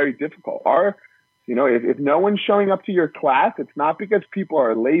very, very difficult. If no one's showing up to your class, it's not because people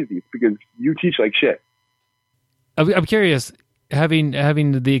are lazy. It's because you teach like shit. I'm curious, having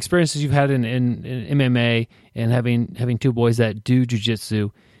the experiences you've had in MMA and having two boys that do jiu-jitsu,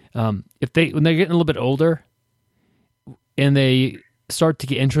 when they're getting a little bit older and they start to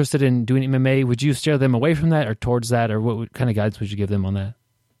get interested in doing MMA, would you steer them away from that or towards that, or what kind of guidance would you give them on that?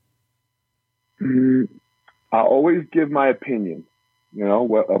 I always give my opinion, of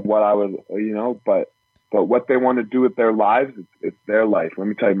what I would, but what they want to do with their lives, it's their life. Let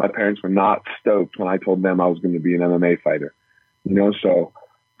me tell you, my parents were not stoked when I told them I was going to be an MMA fighter, and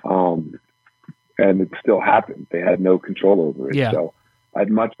it still happened. They had no control over it. Yeah. So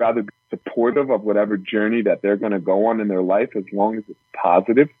I'd much rather be supportive of whatever journey that they're going to go on in their life, as long as it's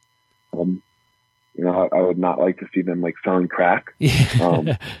positive. I would not like to see them selling crack.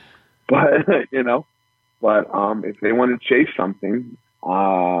 But if they want to chase something,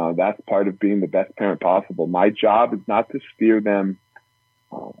 That's part of being the best parent possible. My job is not to steer them.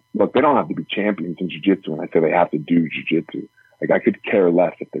 Look, they don't have to be champions in jiu-jitsu when I say they have to do jiu-jitsu. Like, I could care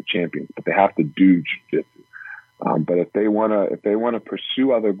less if they're champions, but they have to do jiu-jitsu. But if they wanna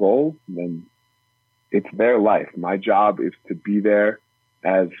pursue other goals, then it's their life. My job is to be there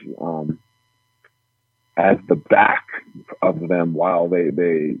as the back of them while they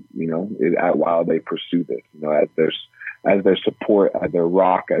while they pursue this, as their support, as their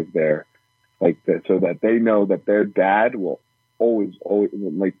rock, as their so that they know that their dad will always,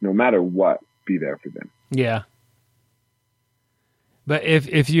 like, no matter what, be there for them. Yeah. But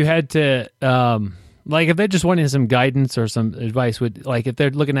if you had to, like, if they just wanted some guidance or some advice, if they're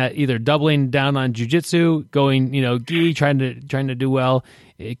looking at either doubling down on jiu-jitsu, going, gi, trying to do well,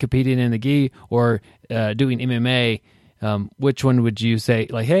 competing in the gi, or doing MMA, which one would you say,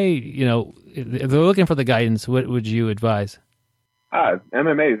 like, hey, if they're looking for the guidance, what would you advise?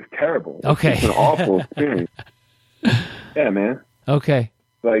 MMA is terrible. Okay. It's an awful experience. Yeah, man. Okay.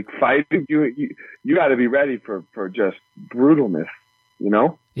 Like, fighting, you got to be ready for just brutalness,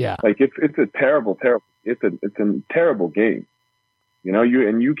 Yeah. Like, it's a terrible, it's a terrible game.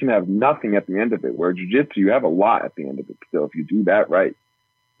 You can have nothing at the end of it, where jiu-jitsu, you have a lot at the end of it still, if you do that right.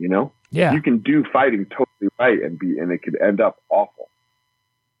 Yeah. You can do fighting totally right and it could end up awful.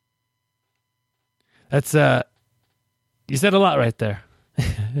 That's you said a lot right there.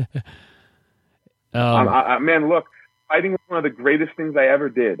 Man, look, fighting was one of the greatest things I ever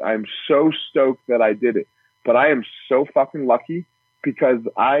did. I'm so stoked that I did it, but I am so fucking lucky because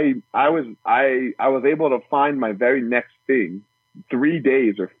I was able to find my very next thing 3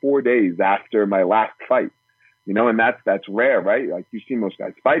 days or 4 days after my last fight. And that's rare, right? Like, you see most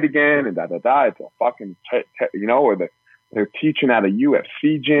guys fight again and It's a fucking, or they're teaching at a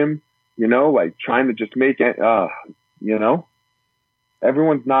UFC gym, like, trying to just make it,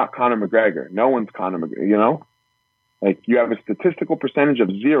 everyone's not Conor McGregor. No one's Conor McGregor, like, you have a statistical percentage of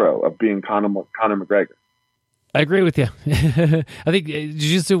 0 of being Conor McGregor. I agree with you. I think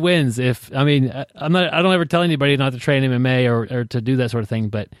jiu-jitsu wins. I don't ever tell anybody not to train MMA or to do that sort of thing,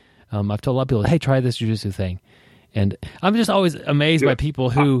 but I've told a lot of people, hey, try this jiu-jitsu thing. And I'm just always amazed by people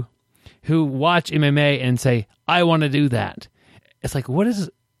who watch MMA and say, I want to do that. It's like, what is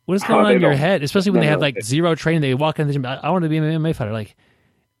going on in your head? Especially when they have like zero training. They walk in the gym, I want to be an MMA fighter. Like,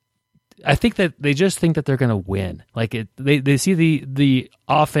 I think that they just think that they're going to win. Like, they see the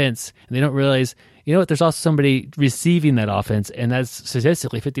offense and they don't realize, there's also somebody receiving that offense, and that's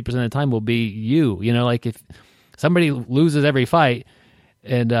statistically 50% of the time will be you. Like, if somebody loses every fight,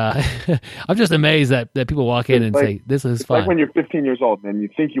 and I'm just amazed that people walk in and say, this is fun. Like when you're 15 years old and you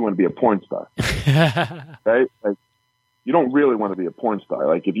think you want to be a porn star, right? Like, you don't really want to be a porn star.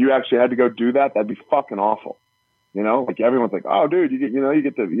 Like, if you actually had to go do that, that'd be fucking awful. Like, everyone's like, oh, dude,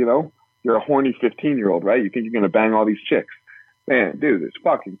 you're a horny 15-year-old, right? You think you're going to bang all these chicks. Man, dude, there's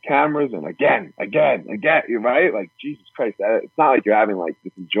fucking cameras and again, right? Like, Jesus Christ, it's not like you're having, like,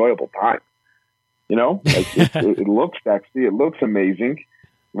 this enjoyable time. Like, it looks sexy, it looks amazing,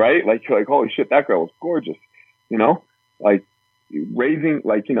 right? Like, you're like, holy shit, that girl was gorgeous. Like, raising,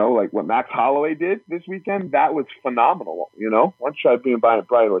 like what Max Holloway did this weekend, that was phenomenal. Once tried being by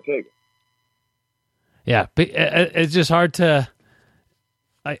Brian Ortega. Yeah, but it's just hard to,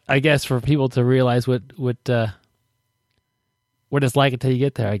 I guess, for people to realize what it's like until you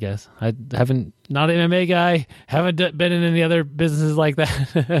get there. I guess not an MMA guy, haven't been in any other businesses like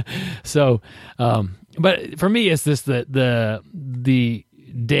that. So, but for me, it's just the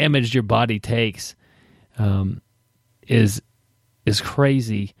damage your body takes is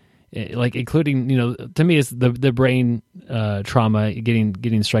crazy. Like, including, to me, it's the brain trauma,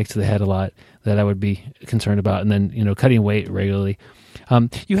 getting strikes to the head a lot that I would be concerned about, and then cutting weight regularly.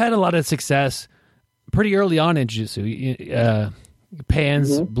 You had a lot of success pretty early on in jiu-jitsu.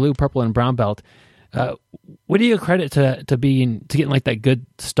 Pans, blue, purple, and brown belt. What do you credit to getting like that good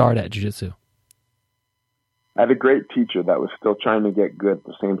start at jiu-jitsu? I had a great teacher that was still trying to get good at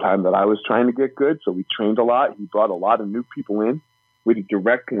the same time that I was trying to get good. So we trained a lot. He brought a lot of new people in with a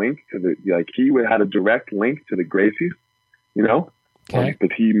direct link to he had a direct link to the Gracies, Okay.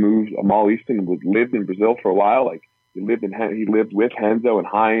 Because he moved, Amal Easton lived in Brazil for a while. Like, he lived with Henzo and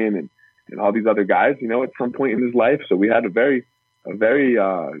Hyen and all these other guys, at some point in his life. So we had a very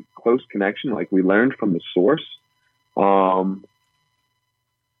close connection. Like, we learned from the source.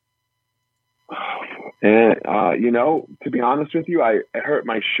 To be honest with you, I hurt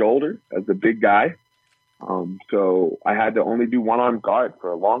my shoulder as a big guy. So I had to only do one-arm guard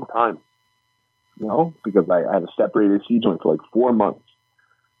for a long time, because I had a separated C joint for like 4 months.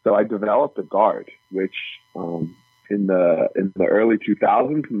 So I developed a guard, which, in the early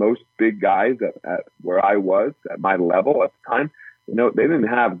 2000s, most big guys at where I was at my level at the time, you know, they didn't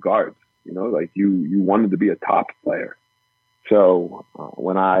have guards. You know, like you wanted to be a top player. So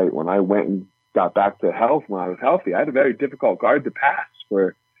when I went and got back to health, when I was healthy, I had a very difficult guard to pass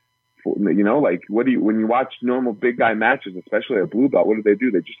for you know, like when you watch normal big guy matches, especially at blue belt, what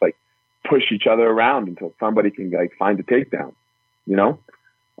do? They just like push each other around until somebody can like find a takedown, you know?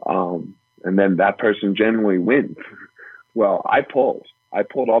 And then that person generally wins. Well, I pulled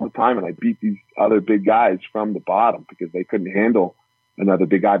all the time, and I beat these other big guys from the bottom because they couldn't handle another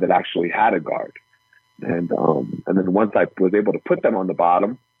big guy that actually had a guard. And then once I was able to put them on the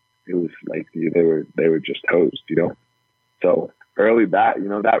bottom, it was like they were just hosed, you know? So early that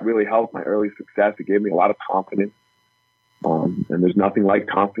really helped my early success. It gave me a lot of confidence. And there's nothing like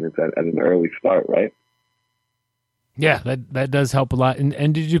confidence at an early start, right? Yeah, that does help a lot.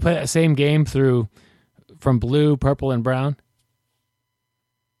 And did you play that same game from blue, purple, and brown?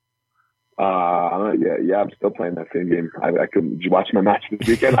 Yeah, I'm still playing that same game. I couldn't. Did you watch my match this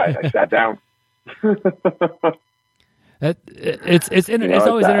weekend? I sat down. It's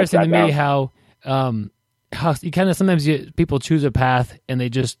always interesting to me how you kind of sometimes people choose a path and they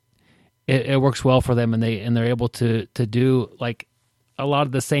just it works well for them and they're able to do like a lot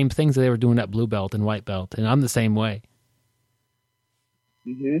of the same things that they were doing at blue belt and white belt, and I'm the same way.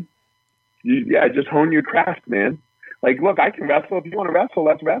 Mm-hmm. Yeah, just hone your craft, man. Like, look, I can wrestle. If you want to wrestle,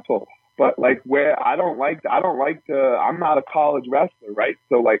 let's wrestle. But like, where I'm not a college wrestler, right?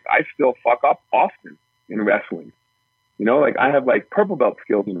 So like, I still fuck up often in wrestling. You know, like I have like purple belt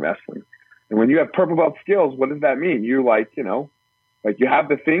skills in wrestling, and when you have purple belt skills, what does that mean? You're like, you know, like you have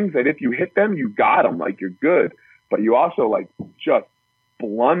the things that if you hit them, you got them. Like you're good, but you also like just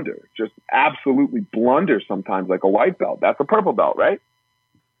blunder, just absolutely blunder sometimes, like a white belt. That's a purple belt, right?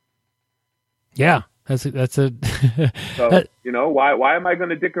 Yeah, that's a. So you know, why am I going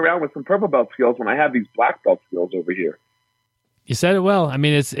to dick around with some purple belt skills when I have these black belt skills over here? You said it well. I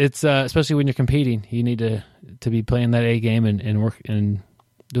mean, it's especially when you're competing, you need to be playing that A game and work and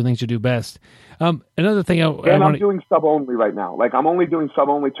do things you do best. Another thing, I'm doing sub only right now. Like I'm only doing sub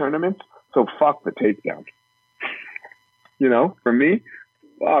only tournaments, so fuck the takedown. You know, for me,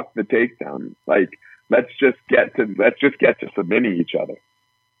 fuck the takedown. Like let's just get to submitting each other.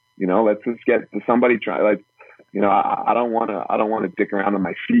 You know, let's just get to somebody try. Like, you know, I don't want to dick around on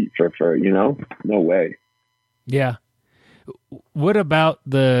my feet for you know, no way. Yeah. What about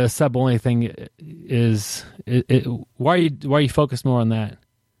the sub only thing? Why are you focused more on that?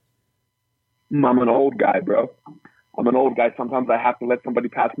 I'm an old guy, bro. I'm an old guy. Sometimes I have to let somebody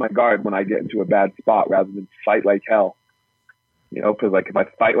pass my guard when I get into a bad spot rather than fight like hell. You know, because like if I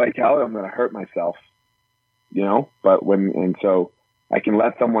fight like hell, I'm going to hurt myself. You know, so I can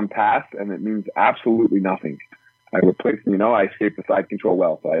let someone pass, and it means absolutely nothing. I escape the side control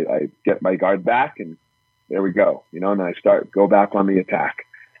well, so I get my guard back, and there we go. You know, and then I go back on the attack.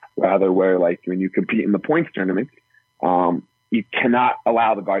 Rather, where like when you compete in the points tournament, you cannot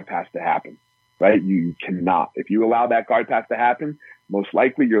allow the guard pass to happen. Right? You cannot. If you allow that guard pass to happen, most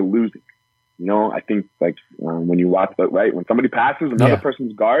likely you're losing. You know, I think like when you watch that, right? When somebody passes another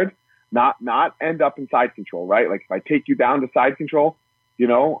person's guard, not end up in side control, right? Like if I take you down to side control, you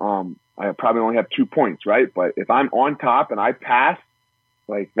know, I probably only have 2 points, right? But if I'm on top and I pass,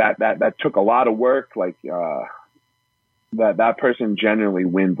 like that took a lot of work. Like that person generally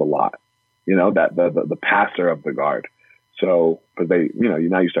wins a lot. You know, that the passer of the guard. So, because they, you know,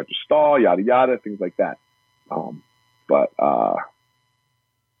 now you start to stall, yada yada, things like that.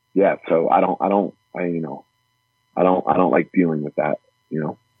 Yeah. So I don't like dealing with that. You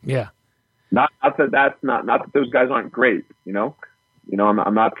know. Yeah. Not that those guys aren't great. You know.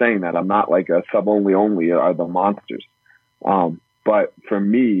 I'm not saying that. I'm not like a sub only are the monsters. But for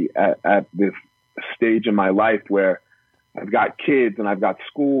me, at this stage in my life where I've got kids and I've got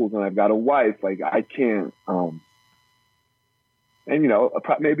schools and I've got a wife, like I can't. And you know,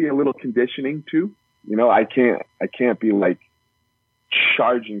 maybe a little conditioning too. You know, I can't be like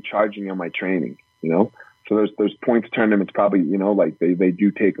charging on my training. You know, so those points tournaments probably, you know, like they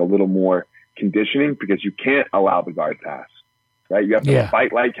do take a little more conditioning because you can't allow the guard pass. Right, you have to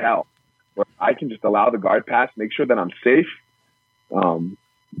fight like hell. Where I can just allow the guard pass, make sure that I'm safe,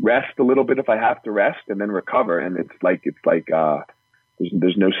 rest a little bit if I have to rest, and then recover. And it's like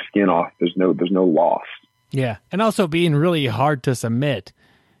there's no skin off, there's no loss. Yeah, and also being really hard to submit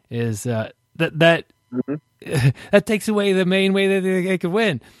is that that takes away the main way that they could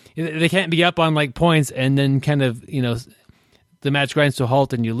win. They can't be up on like points and then kind of, you know, the match grinds to a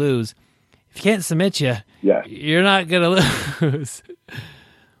halt and you lose. If you can't submit you, you're not going to lose.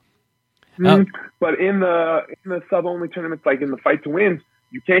 But in the sub only tournaments, like in the fight to wins,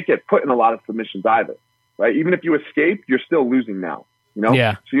 you can't get put in a lot of submissions either, right? Even if you escape, you're still losing now. You know,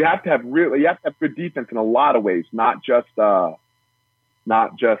 Yeah. So you have to have good defense in a lot of ways, not just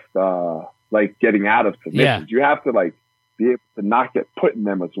like getting out of submissions. You have to like be able to not get put in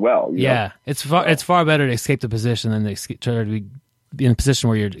them as well. You know? It's far better to escape the position than to try to be in a position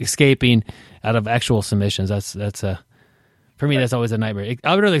where you're escaping out of actual submissions. That's for me, that's always a nightmare.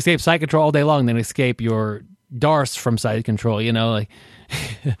 I would rather escape side control all day long than escape your Darce from side control. You know, like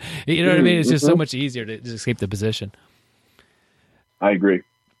you know what I mean. It's just so much easier to just escape the position. I agree.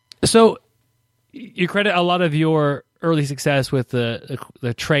 So you credit a lot of your early success with the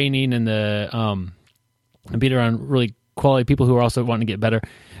training and the being around really quality people who are also wanting to get better.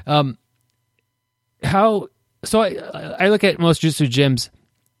 So I look at most jiu-jitsu gyms,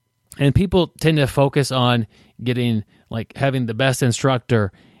 and people tend to focus on getting like having the best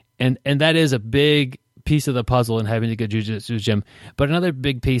instructor, and that is a big piece of the puzzle in having a good jiu-jitsu gym. But another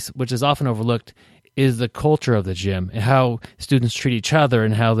big piece, which is often overlooked, is the culture of the gym and how students treat each other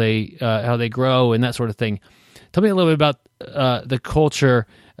and how they grow and that sort of thing. Tell me a little bit about the culture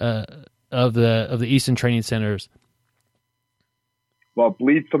of the Easton training centers. Well, it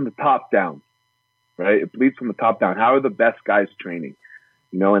bleeds from the top down, right? It bleeds from the top down. How are the best guys training?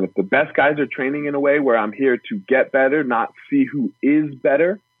 You know, and if the best guys are training in a way where I'm here to get better, not see who is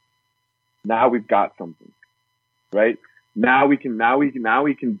better, now we've got something, right? Now we can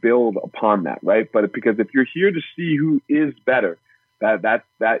build upon that, right? But because if you're here to see who is better, that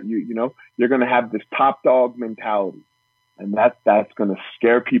you know, you're going to have this top dog mentality, and that's going to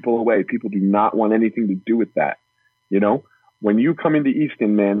scare people away. People do not want anything to do with that. You know, when you come into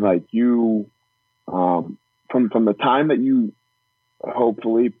Easton, man, like you, from the time that you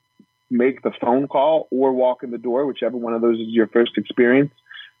hopefully make the phone call or walk in the door, whichever one of those is your first experience,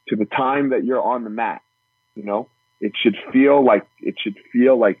 to the time that you're on the mat, you know, it should feel like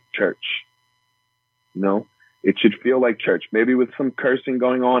church. You know, it should feel like church. Maybe with some cursing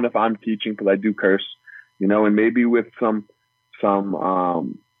going on if I'm teaching, because I do curse, you know, and maybe with some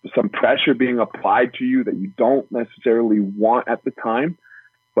pressure being applied to you that you don't necessarily want at the time,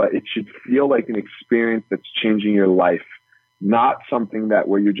 but it should feel like an experience that's changing your life, not something that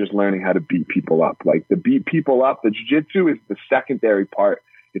where you're just learning how to beat people up. Like the beat people up, the jiu-jitsu is the secondary part.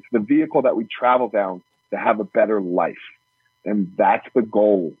 It's the vehicle that we travel down to have a better life. And that's the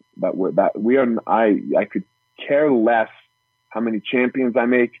goal I could care less how many champions I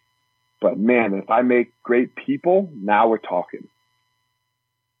make, but man, if I make great people, now we're talking.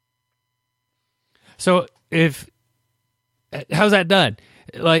 So how's that done?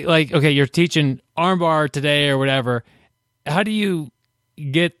 Like, okay, you're teaching armbar today or whatever. How do you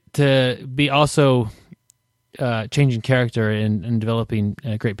get to be also changing character and developing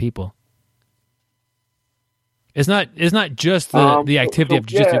great people? It's not just the activity of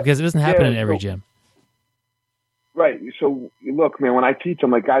jiu-jitsu, because it doesn't happen in every gym. Right. So look, man, when I teach,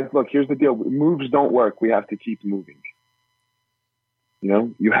 I'm like, guys, look, here's the deal. Moves don't work. We have to keep moving. You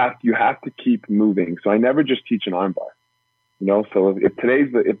know, you have to keep moving. So I never just teach an armbar. You know, so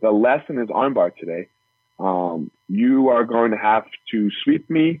if the lesson is armbar today, you are going to have to sweep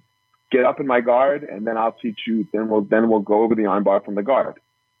me, get up in my guard, and then I'll teach you. Then we'll go over the armbar from the guard.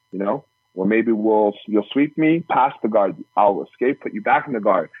 You know, or maybe you'll sweep me past the guard. I'll escape, put you back in the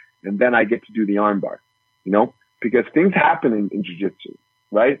guard, and then I get to do the armbar. You know, because things happen in jiu-jitsu,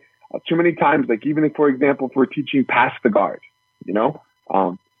 right? Too many times, like even if, for example, if we're teaching past the guard, you know,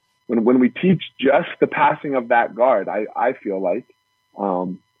 when we teach just the passing of that guard, I feel like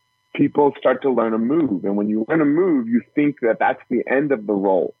people start to learn a move. And when you learn a move, you think that that's the end of the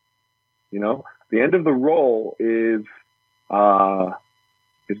roll. You know, the end of the roll is the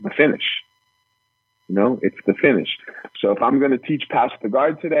finish. You know, it's the finish. So if I'm going to teach past the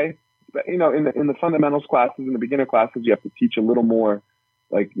guard today, you know, in the fundamentals classes, in the beginner classes, you have to teach a little more,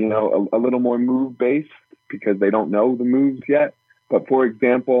 like, you know, a little more move based because they don't know the moves yet. But for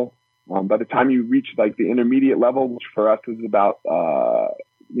example, by the time you reach like the intermediate level, which for us is about, 4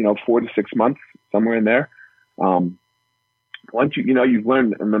 to 6 months, somewhere in there. Once you've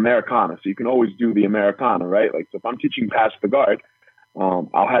learned an Americana, so you can always do the Americana, right? Like, so if I'm teaching past the guard,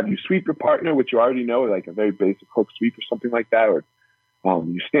 I'll have you sweep your partner, which you already know, like a very basic hook sweep or something like that, or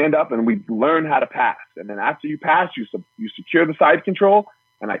you stand up and we learn how to pass. And then after you pass, you secure the side control,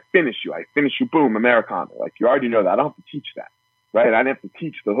 and I finish you, boom, Americana. Like, you already know that. I don't have to teach that, right? I didn't have to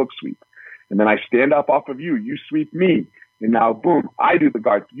teach the hook sweep. And then I stand up off of you, you sweep me, and now, boom, I do the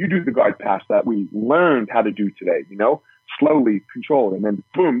guard, you do the guard pass that we learned how to do today, you know, slowly controlled. And then,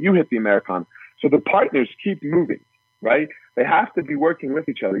 boom, you hit the Americana. So the partners keep moving, right? They have to be working with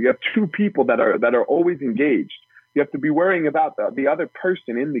each other. You have two people that are always engaged. You have to be worrying about the other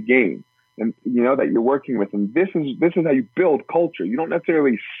person in the game, and that you're working with. And this is how you build culture. You don't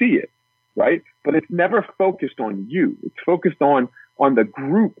necessarily see it, right? But it's never focused on you. It's focused on the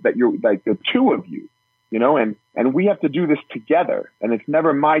group that you're, like, the two of you, and we have to do this together. And it's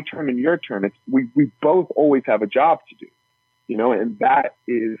never my turn and your turn. It's we both always have a job to do, and that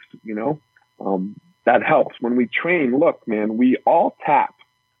is, that helps when we train. Look, man, we all tap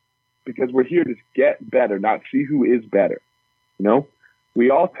because we're here to get better, not see who is better. We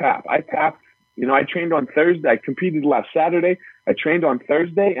all tap. I tapped, I trained on Thursday. I competed last Saturday. I trained on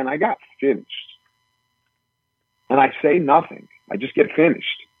Thursday and I got finished. And I say nothing. I just get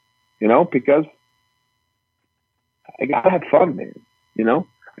finished, because I gotta have fun, man.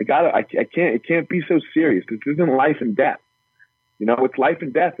 It can't be so serious. This isn't life and death. It's life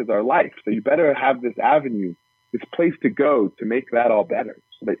and death is our life. So you better have this avenue, this place to go to make that all better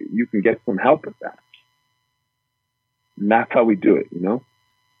so that you can get some help with that. And that's how we do it,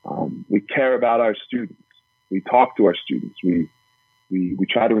 We care about our students. We talk to our students. We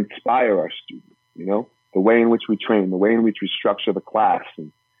try to inspire our students, the way in which we train, the way in which we structure the class.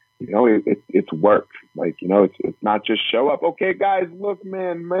 And, it's work. Like, it's not just show up. Okay, guys, look,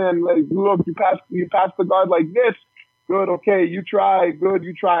 man, like, look, you pass the guard like this. Good. Okay. You try. Good.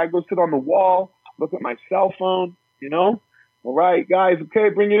 You try. I go sit on the wall, look at my cell phone, All right, guys. Okay.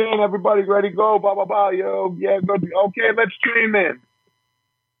 Bring it in. Everybody's ready to go. Blah, blah, blah. Yo. Yeah. Good. Okay. Let's train then.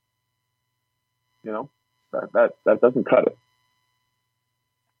 That doesn't cut it.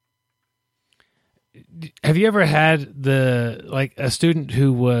 Have you ever had a student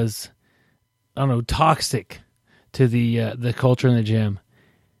who was, I don't know, toxic to the culture in the gym,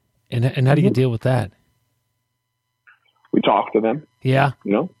 and how do you deal with that? We talk to them. Yeah.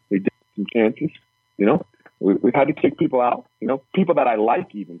 We take some chances. We've had to kick people out. People that I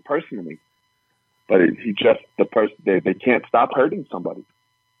like even personally, but the person they can't stop hurting somebody.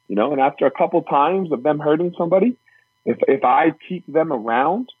 And after a couple times of them hurting somebody, if I keep them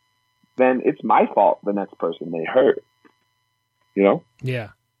around, then it's my fault. The next person they hurt.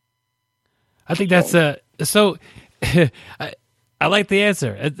 Yeah. I think that's so. I like the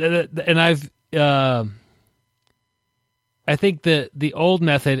answer, and I think the old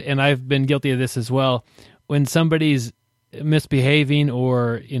method, and I've been guilty of this as well, when somebody's misbehaving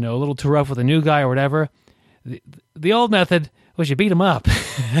or, a little too rough with a new guy or whatever, the old method was you beat them up.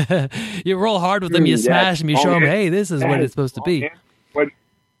 You roll hard with them, you smash them, you show them, hey, this is what it's supposed to be. What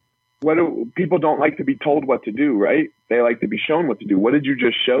people don't like to be told what to do, right? They like to be shown what to do. What did you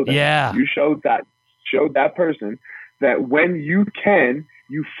just show them? Yeah. You showed that person that when you can,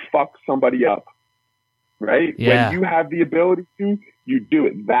 you fuck somebody up. Right? Yeah. When you have the ability to, you do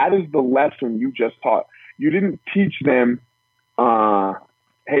it. That is the lesson you just taught. You didn't teach them,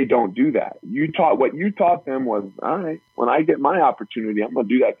 hey, don't do that. What you taught them was, all right, when I get my opportunity, I'm going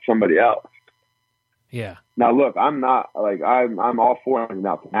to do that to somebody else. Yeah. Now, look, I'm not like, I'm all for handing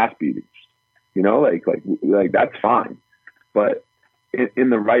out the ass beatings, like that's fine. But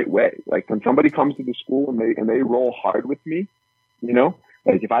in the right way, like when somebody comes to the school and they roll hard with me,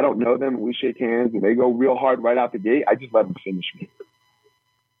 like if I don't know them, we shake hands and they go real hard right out the gate, I just let them finish me.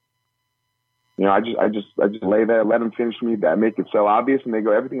 I just lay there, let them finish me. That make it so obvious, and they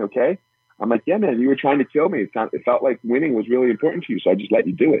go, "Everything okay?" I'm like, "Yeah, man, you were trying to kill me. It felt like winning was really important to you, so I just let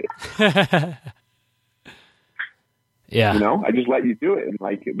you do it." Yeah, I just let you do it. And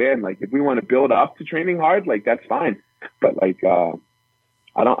like, man, like if we want to build up to training hard, like that's fine. But like, I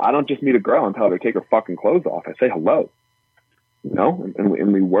don't just meet a girl and tell her to take her fucking clothes off. I say hello.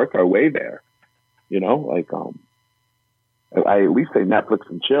 And we work our way there, like, I at least say Netflix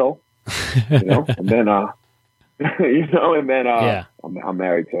and chill, and then, yeah. I'm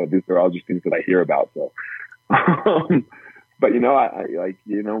married, so these are all just things that I hear about. So, but I like,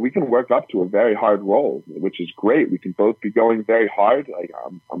 we can work up to a very hard role, which is great. We can both be going very hard. Like,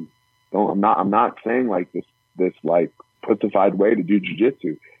 I'm not saying like this like pussified way to do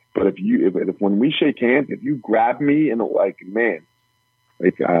jiu-jitsu. But if when we shake hands, if you grab me and like, man,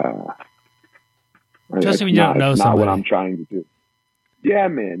 like, just when you don't know somebody. Not what I'm trying to do. Yeah,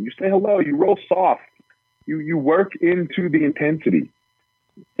 man, you say hello, you roll soft, you work into the intensity,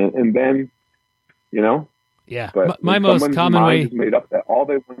 and then, Yeah. But my most common way is made up that all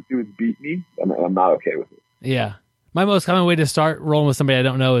they want to do is beat me, I'm not okay with it. Yeah. My most common way to start rolling with somebody I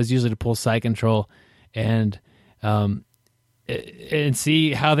don't know is usually to pull side control and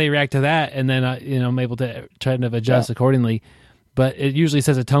see how they react to that, and then I'm able to try to adjust accordingly. But it usually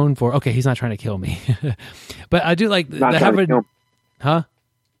sets a tone for, okay, he's not trying to kill me. But I do like not the having, huh?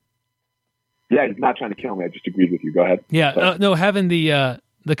 Yeah, he's not trying to kill me. I just agreed with you. Go ahead. Yeah, no, having the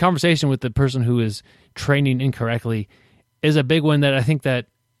conversation with the person who is training incorrectly is a big one that I think that,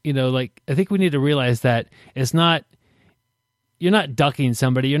 I think we need to realize that it's not, you're not ducking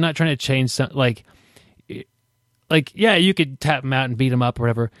somebody. You're not trying to change yeah, you could tap them out and beat them up or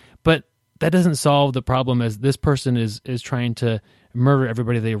whatever, but that doesn't solve the problem as this person is trying to murder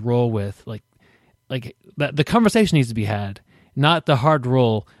everybody they roll with. Like that, the conversation needs to be had, not the hard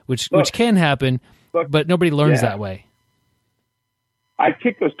roll, which can happen, but nobody learns that way. I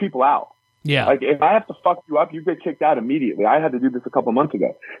kick those people out. Yeah. Like if I have to fuck you up, you get kicked out immediately. I had to do this a couple months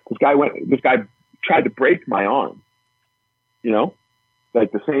ago. This guy tried to break my arm.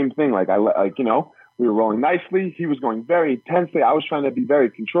 Like the same thing. We were rolling nicely. He was going very intensely. I was trying to be very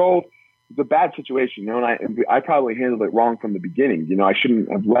controlled. It's a bad situation, and I probably handled it wrong from the beginning. I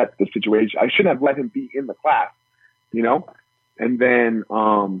shouldn't have let the situation. I shouldn't have let him be in the class. And then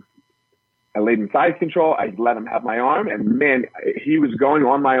I laid in side control. I let him have my arm, and man, he was going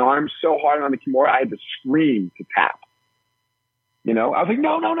on my arm so hard on the Kimura, I had to scream to tap. I was like,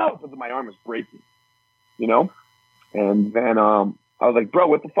 no, because my arm was breaking. And then I was like, bro,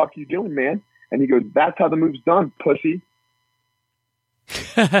 what the fuck are you doing, man? And he goes, that's how the move's done, pussy.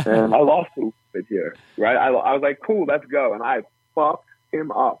 And I lost a little bit here, right? I was like, cool, let's go. And I fucked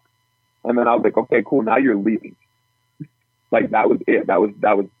him up. And then I was like, okay, cool, now you're leaving. Like, that was it. That was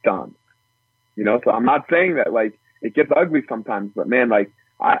done. So I'm not saying that, it gets ugly sometimes, but man,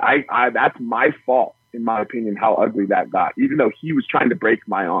 I that's my fault, in my opinion, how ugly that got, even though he was trying to break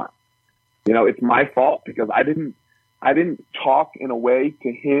my arm. It's my fault because I didn't talk in a way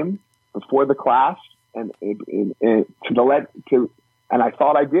to him before the class and I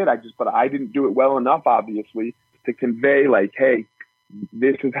thought I did. But I didn't do it well enough, obviously, to convey hey,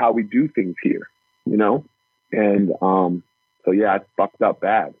 this is how we do things here, And so yeah, I fucked up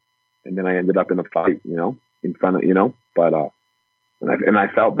bad, and then I ended up in a fight, in front of but and I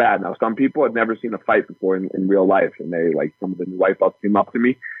felt bad. Now some people had never seen a fight before in real life, and they some of the new white belts came up to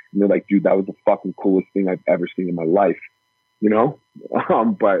me and they're like, dude, that was the fucking coolest thing I've ever seen in my life,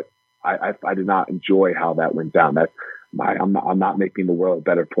 But I did not enjoy how that went down. I'm not making the world a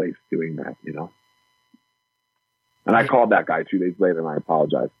better place doing that, And I called that guy 2 days later and I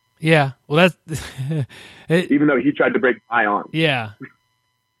apologized. Yeah. Well, that's even though he tried to break my arm. Yeah.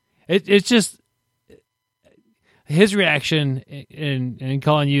 It's just his reaction in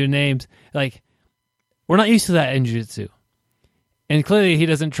calling you names. We're not used to that in jiu-jitsu. And clearly he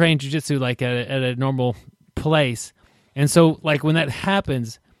doesn't train jiu-jitsu at a normal place. And so when that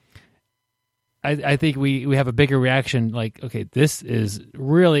happens, I think we have a bigger reaction. Okay, this is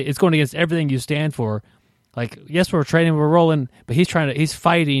really, it's going against everything you stand for. Yes, we're training, we're rolling, but he's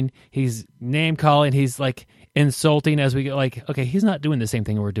fighting, he's name calling, he's insulting as we go. Okay, he's not doing the same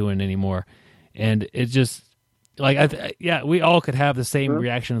thing we're doing anymore. And it just, we all could have the same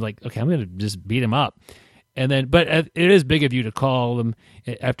reaction. Okay, I'm going to just beat him up. And then, but it is big of you to call them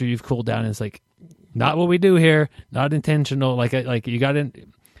after you've cooled down. And it's not what we do here, not intentional. You got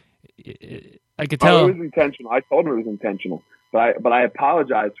in. I could tell. It was intentional. I told him it was intentional, but I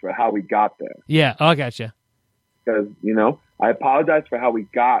apologized for how we got there. Yeah, I gotcha. Because I apologized for how we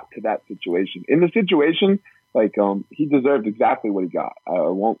got to that situation. In the situation, he deserved exactly what he got. I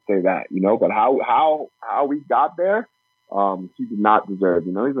won't say that, but how we got there, he did not deserve.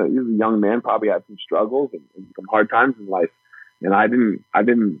 He's a young man, probably had some struggles and some hard times in life, and I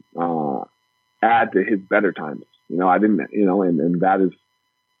didn't add to his better times. I didn't, and that is,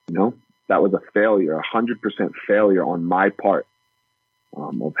 that was a failure, 100% failure on my part,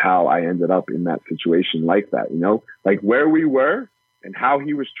 of how I ended up in that situation like that, where we were and how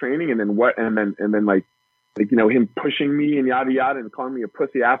he was training, and then him pushing me and yada yada and calling me a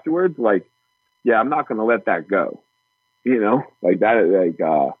pussy afterwards. Yeah, I'm not going to let that go, that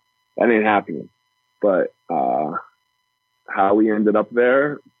ain't happening. But how we ended up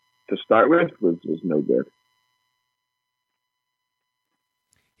there to start with was no good.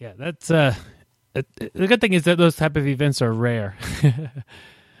 Yeah, that's the good thing is that those type of events are rare.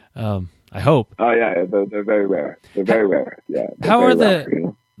 I hope. Oh yeah, they're very rare. They're very rare. Yeah. How are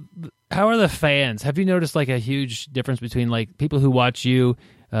the fans? Have you noticed a huge difference between people who watch you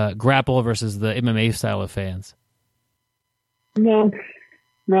grapple versus the MMA style of fans? No,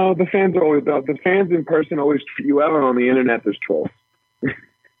 the fans are always the fans in person always treat you well, and on the internet there's trolls.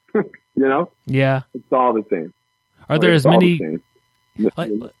 Yeah, it's all the same. Are there as many?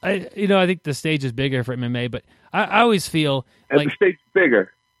 I think the stage is bigger for MMA, but I always feel the stage is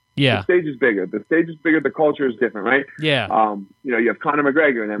bigger. Yeah, the stage is bigger. The culture is different, right? Yeah. You have Conor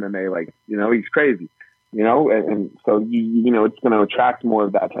McGregor in MMA, he's crazy, and so it's going to attract more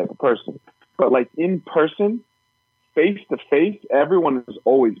of that type of person. but like in person, face to face, everyone is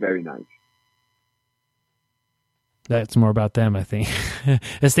always very nice. That's more about them, I think.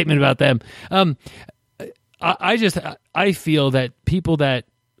 A statement about them. I feel that people that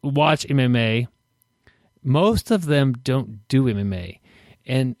watch MMA, most of them don't do MMA,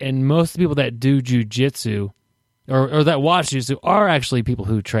 and most people that do jiu-jitsu or that watch jiu-jitsu are actually people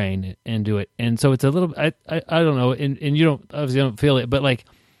who train and do it. And so it's a little, I don't know, and you don't feel it, but like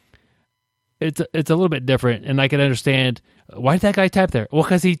it's a little bit different. And I can understand, why did that guy tap there? Well,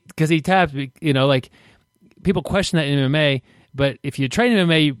 because he tapped, like people question that in MMA, but if you train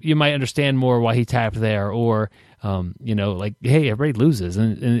MMA, you might understand more why he tapped there, or like, hey, everybody loses,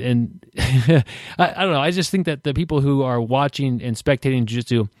 and I don't know. I just think that the people who are watching and spectating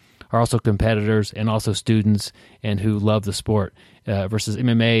jiu-jitsu are also competitors and also students and who love the sport. Versus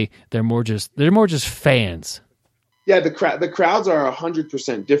MMA, they're more just fans. Yeah, the crowds are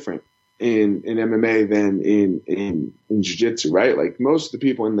 100% different in MMA than in jiu-jitsu, right? Like most of the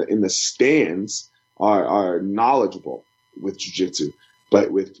people in the stands are knowledgeable with jiu-jitsu,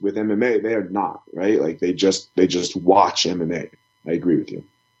 but with MMA they are not, right? Like they just watch MMA. I agree with you.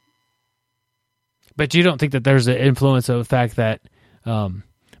 But you don't think that there's an influence of the fact that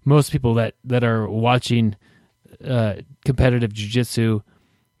most people that are watching competitive jiu-jitsu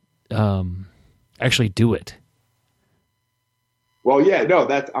actually do it? Well, yeah, no,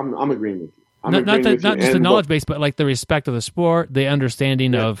 I'm agreeing with you. Not just the knowledge base, but like the respect of the sport, the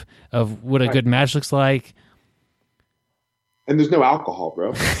understanding of what a good match looks like. And there's no alcohol,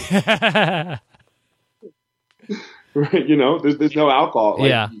 bro. Right? There's no alcohol. Like,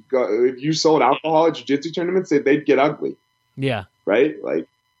 yeah. If you sold alcohol at jiu-jitsu tournaments, they'd get ugly. Yeah. Right? Like,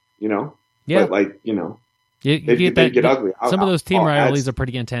 Yeah. But like, they get ugly. Some of those team rivalries are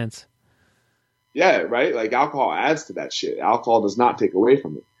pretty intense. Yeah, right? Like alcohol adds to that shit. Alcohol does not take away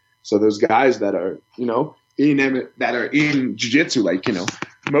from it. So those guys that are, that are in jiu-jitsu, like,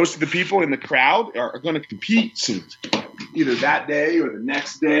 most of the people in the crowd are going to compete soon, either that day or the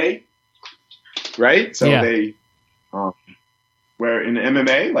next day, right? So they, where in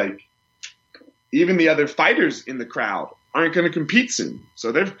MMA, like, even the other fighters in the crowd aren't going to compete soon.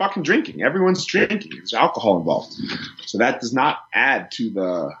 So they're fucking drinking. Everyone's drinking. There's alcohol involved. So that does not add to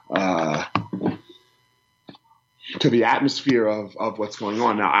the atmosphere of what's going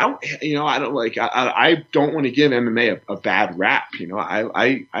on. Now, I don't want to give MMA a bad rap.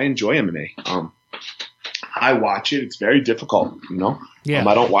 I enjoy MMA. I watch it. It's very difficult, Yeah.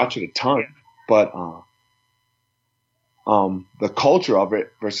 I don't watch it a ton, but the culture of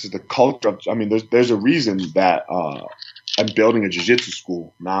it versus the culture of, there's a reason that I'm building a jiu-jitsu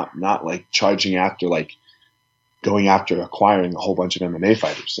school, not like charging after, like going after acquiring a whole bunch of MMA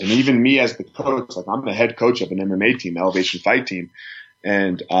fighters. And even me as the coach, like I'm the head coach of an MMA team, Elevation Fight Team.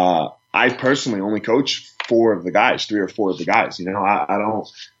 And I personally only coach 3 or 4 of the guys. I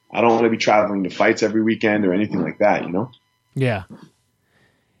don't want to be traveling to fights every weekend or anything like that, Yeah.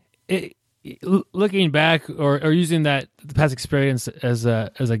 Looking back or using the past experience as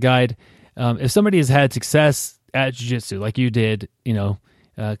a guide, if somebody has had success at jiu-jitsu like you did,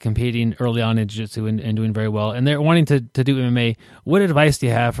 competing early on in jiu-jitsu and doing very well, and they're wanting to do MMA, what advice do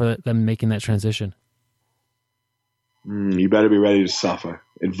you have for them making that transition? You better be ready to suffer.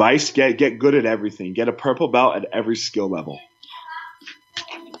 Advice: get good at everything. Get a purple belt at every skill level.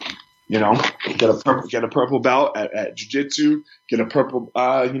 Get a purple belt at jiu-jitsu. Get a purple.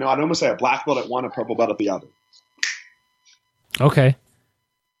 I'd almost say a black belt at one, a purple belt at the other. Okay.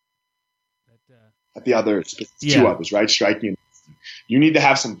 At the other, 2 others, right? Striking. You need to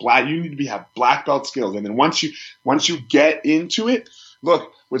have some black. You need to have black belt skills, and then once you get into it,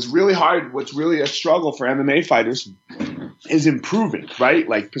 look. What's really hard, what's really a struggle for MMA fighters, is improving, right?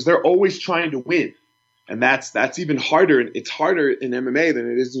 Like, because they're always trying to win, and that's even harder. It's harder in MMA than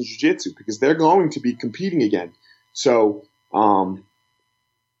it is in jiu-jitsu because they're going to be competing again. So,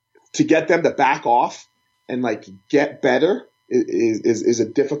 to get them to back off and like get better is a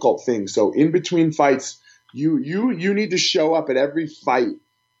difficult thing. So in between fights, you need to show up at every fight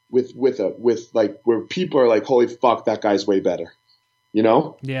with like where people are like, holy fuck, that guy's way better,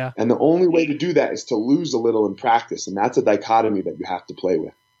 Yeah. And the only way to do that is to lose a little in practice, and that's a dichotomy that you have to play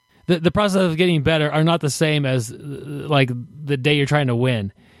with. The process of getting better are not the same as like the day you're trying to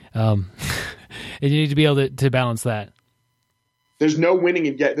win, and you need to be able to balance that. There's no winning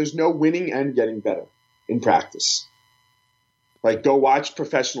and getting better in practice. Like, go watch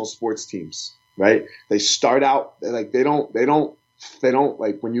professional sports teams, right? They start out like they don't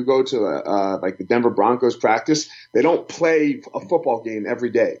like when you go to like the Denver Broncos practice, they don't play a football game every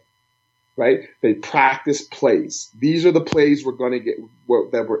day. right? They practice plays. These are the plays we're going to get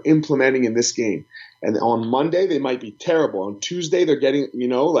that we're implementing in this game. And on Monday, they might be terrible. On Tuesday, they're getting,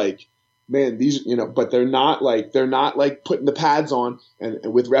 man, these, but they're not like putting the pads on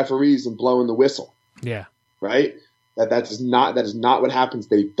and with referees and blowing the whistle. Yeah. Right. That is not what happens.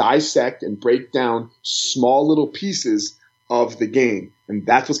 They dissect and break down small little pieces of the game. And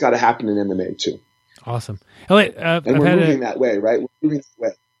that's what's got to happen in MMA too. Awesome. Elliot, and we're moving that way, right? We're moving that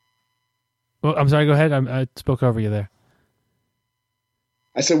way. Well, I'm sorry. Go ahead. I spoke over you there.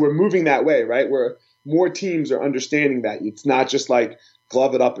 I said we're moving that way, right? Where more teams are understanding that it's not just like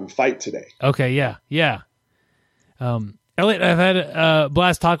glove it up and fight today. Okay. Yeah. Elliot, I've had a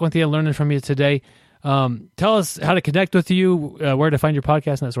blast talking with you and learning from you today. Tell us how to connect with you, where to find your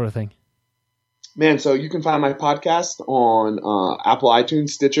podcast and that sort of thing. Man, so you can find my podcast on Apple iTunes,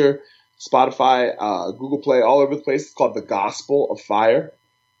 Stitcher, Spotify, Google Play, all over the place. It's called The Gospel of Fire.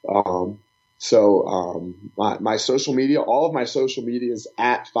 My social media, all of my social media is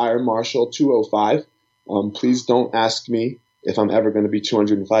at Fire Marshal 205. Please don't ask me if I'm ever going to be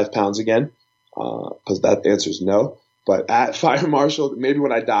 205 pounds again, because that answer is no. But at Fire Marshal, maybe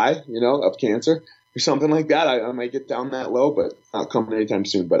when I die, of cancer or something like that, I might get down that low, but not coming anytime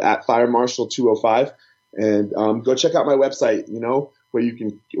soon. But at Fire Marshal 205, and go check out my website.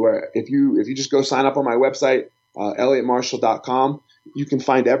 Where if you just go sign up on my website, EliotMarshall.com. You can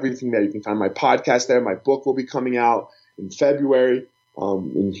find everything there. You can find my podcast there. My book will be coming out in February.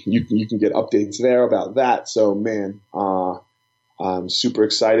 And you can get updates there about that. So, man, I'm super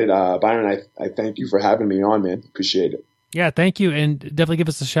excited. Byron, I thank you for having me on, man. Appreciate it. Yeah, thank you. And definitely give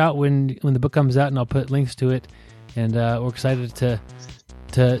us a shout when the book comes out, and I'll put links to it. And we're excited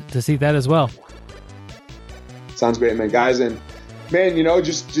to see that as well. Sounds great, man. Guys, and, man,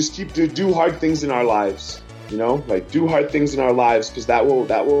 just keep do hard things in our lives. Do hard things in our lives, because that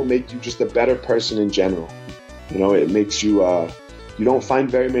will make you just a better person in general. It makes you, you don't find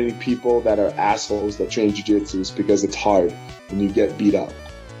very many people that are assholes that train jiu-jitsu because it's hard and you get beat up.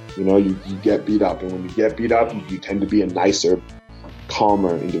 You get beat up, and when you get beat up, you tend to be a nicer,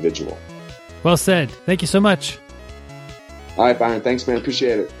 calmer individual. Well said. Thank you so much. All right, Byron. Thanks, man.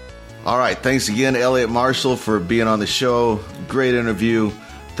 Appreciate it. All right. Thanks again, Eliot Marshall, for being on the show. Great interview.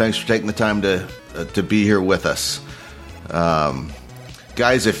 Thanks for taking the time to be here with us.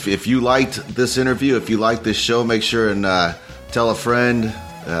 Guys, if you liked this interview, if you liked this show, make sure and tell a friend,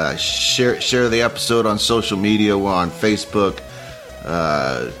 share the episode on social media. We're on Facebook,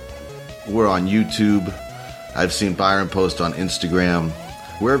 we're on YouTube. I've seen Byron post on Instagram.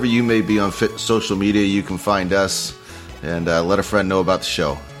 Wherever you may be on social media, you can find us, and let a friend know about the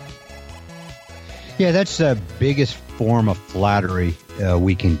show. Yeah, that's the biggest form of flattery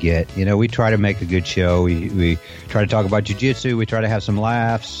we can get. We try to make a good show. We try to talk about jiu-jitsu. We try to have some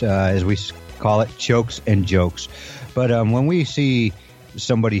laughs, as we call it, chokes and jokes. But when we see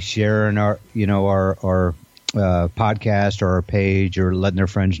somebody sharing our podcast or our page, or letting their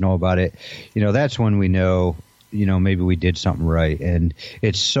friends know about it, that's when we know, maybe we did something right. And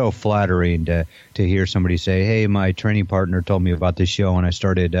it's so flattering to hear somebody say, hey, my training partner told me about this show and I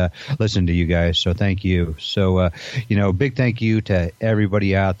started listening to you guys. So thank you. So, big thank you to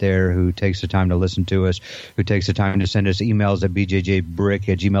everybody out there who takes the time to listen to us, who takes the time to send us emails at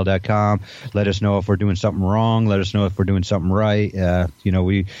bjjbrick@gmail.com. Let us know if we're doing something wrong. Let us know if we're doing something right.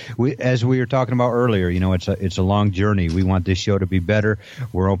 We as we were talking about earlier, it's a long journey. We want this show to be better.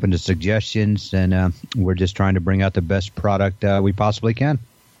 We're open to suggestions, and we're just trying to bring out the best product we possibly can.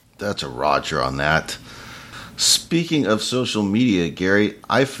 That's a Roger on that. Speaking of social media, Gary,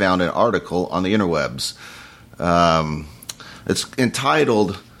 I found an article on the interwebs. It's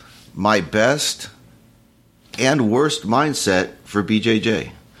entitled My Best and Worst Mindset for BJJ.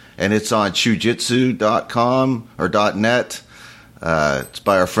 And it's on chujitsu.com or .net. It's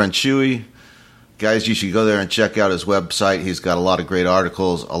by our friend Chewy. Guys, you should go there and check out his website. He's got a lot of great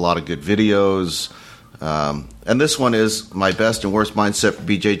articles, a lot of good videos. And this one is My Best and Worst Mindset for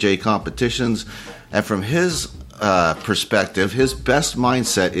BJJ Competitions. And from his perspective, his best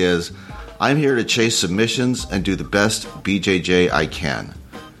mindset is, I'm here to chase submissions and do the best BJJ I can.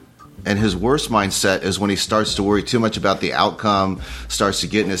 And his worst mindset is when he starts to worry too much about the outcome, starts to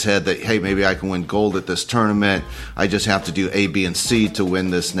get in his head that, hey, maybe I can win gold at this tournament. I just have to do A, B, and C to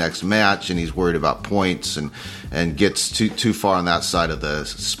win this next match. And he's worried about points and gets too far on that side of the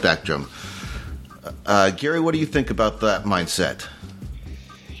spectrum. Gary, what do you think about that mindset?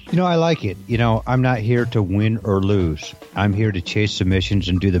 I like it. I'm not here to win or lose. I'm here to chase submissions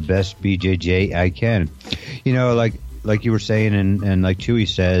and do the best BJJ I can. Like you were saying, and like Chewy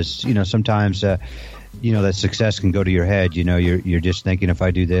says, sometimes that success can go to your head. You're just thinking, if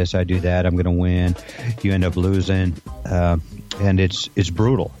I do this, I do that, I'm going to win. You end up losing, and it's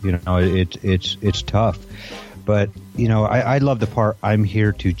brutal. It's tough. But I love the part, I'm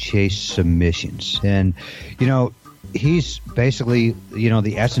here to chase submissions, and he's basically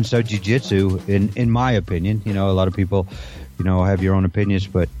the essence of jiu-jitsu in my opinion. A lot of people have your own opinions,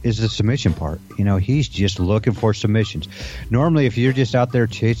 but is the submission part. He's just looking for submissions. Normally, if you're just out there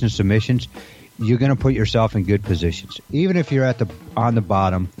chasing submissions, you're going to put yourself in good positions. Even if you're on the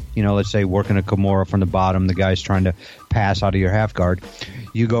bottom, let's say working a Kimura from the bottom, the guy's trying to pass out of your half guard,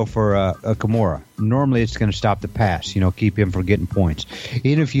 you go for a Kimura. Normally, it's going to stop the pass, keep him from getting points.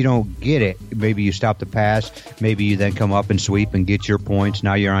 Even if you don't get it, maybe you stop the pass, maybe you then come up and sweep and get your points.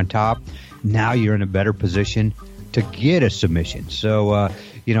 Now you're on top. Now you're in a better position to get a submission. So,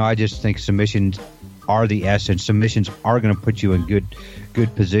 I just think submissions are the essence. Submissions are going to put you in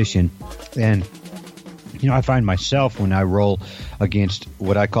good position. And, I find myself when I roll against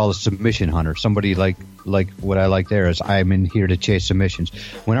what I call a submission hunter, somebody like what I like there is I'm in here to chase submissions.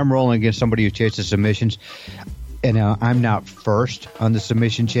 When I'm rolling against somebody who chases submissions and I'm not first on the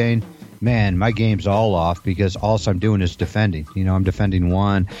submission chain, man, my game's all off because all I'm doing is defending. I'm defending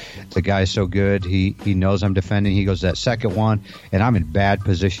one. The guy's so good. He knows I'm defending. He goes to that second one, and I'm in bad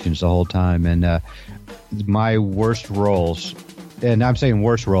positions the whole time. And my worst rolls, and I'm saying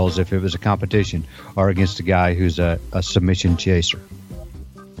worst rolls if it was a competition, are against a guy who's a submission chaser.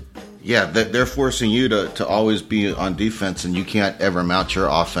 Yeah, they're forcing you to always be on defense, and you can't ever mount your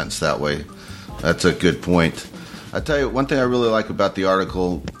offense that way. That's a good point. I tell you, one thing I really like about the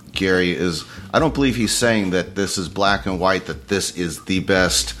article, Gary, is I don't believe he's saying that this is black and white, that this is the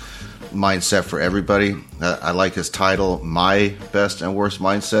best mindset for everybody. I like his title, My Best and Worst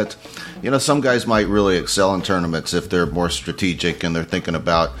Mindset. Some guys might really excel in tournaments if they're more strategic and they're thinking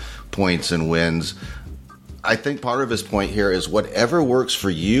about points and wins. I think part of his point here is whatever works for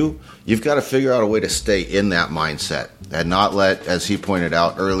you, you've got to figure out a way to stay in that mindset and not let, as he pointed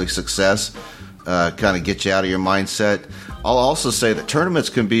out, early success kind of get you out of your mindset. I'll also say that tournaments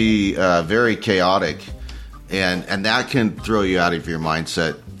can be very chaotic, and that can throw you out of your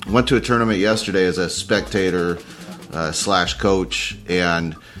mindset. Went to a tournament yesterday as a spectator / coach,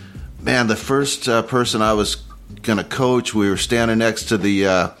 and man, the first person I was going to coach, we were standing next to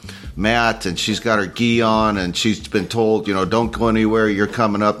the mat, and she's got her gi on, and she's been told, don't go anywhere, you're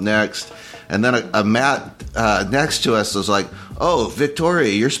coming up next. And then a mat next to us was like, oh, Victoria,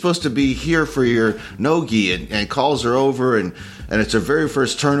 you're supposed to be here for your no-gi, and calls her over, and it's her very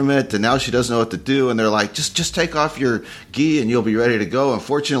first tournament, and now she doesn't know what to do, and they're like, just take off your gi and you'll be ready to go.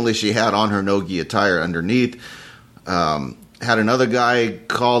 Unfortunately, she had on her no-gi attire underneath. Had another guy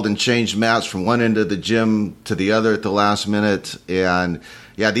called and changed mats from one end of the gym to the other at the last minute, and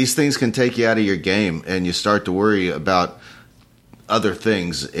yeah, these things can take you out of your game, and you start to worry about other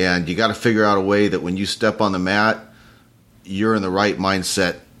things, and you got to figure out a way that when you step on the mat, you're in the right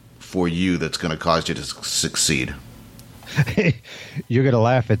mindset for you that's going to cause you to succeed. You're going to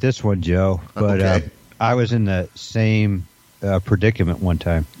laugh at this one, Joe, but okay. I was in the same predicament one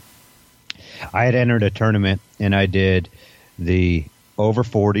time. I had entered a tournament, and I did the over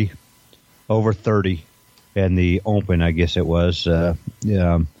 40, over 30, and the open, I guess it was,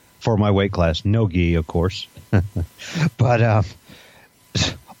 for my weight class. No gi, of course. But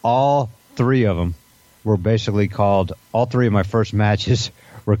all three of them were basically called, all three of my first matches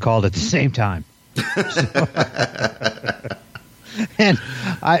were called at the same time. And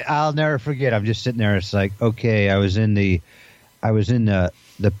I'll never forget, I'm just sitting there, it's like, okay, I was in the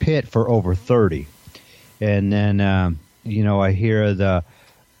pit for over 30. And then, I hear the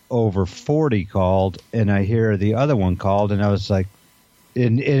over 40 called, and I hear the other one called, and I was like,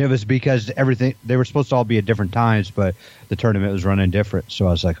 and it was because everything, they were supposed to all be at different times, but the tournament was running different. So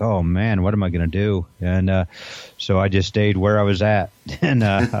I was like, oh man, what am I going to do? And so I just stayed where I was at, and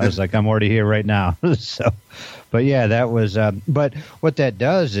I was like, I'm already here right now. But yeah, that was, but what that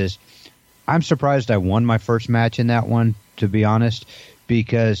does is, I'm surprised I won my first match in that one, to be honest,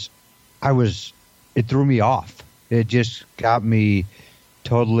 because it threw me off. It just got me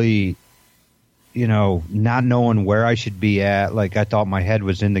totally, not knowing where I should be at. Like, I thought my head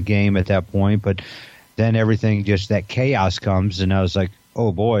was in the game at that point, but then everything, just that chaos comes, and I was like,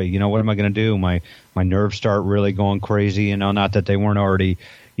 oh boy, what am I going to do? My nerves start really going crazy, not that they weren't already,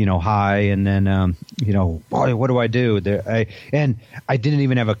 high, and then, boy, what do I do? And I didn't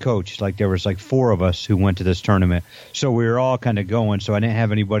even have a coach. Like, there was like 4 of us who went to this tournament, so we were all kind of going, so I didn't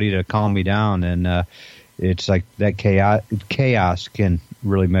have anybody to calm me down, and it's like that chaos can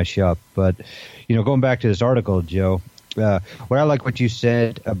really mess you up. But, going back to this article, Joe, what I like what you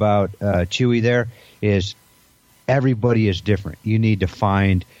said about Chewy there is everybody is different. You need to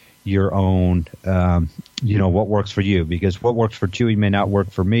find your own, what works for you, because what works for Chewy may not work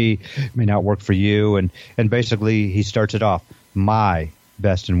for me, may not work for you. And basically he starts it off, my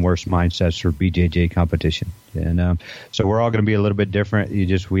best and worst mindsets for BJJ competition. And so we're all going to be a little bit different.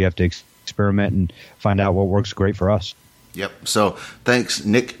 We have to experiment and find out what works great for us. Yep. So thanks,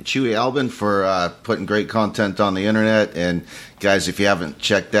 Nick Chewy Albin, for putting great content on the internet. And guys, if you haven't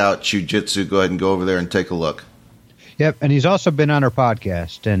checked out Jiu-Jitsu, go ahead and go over there and take a look. Yep. And he's also been on our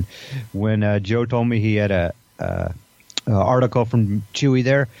podcast. And when Joe told me he had a article from Chewy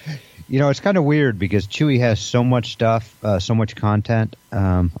there, it's kind of weird because Chewy has so much stuff, so much content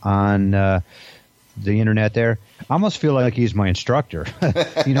on the internet there. I almost feel like he's my instructor.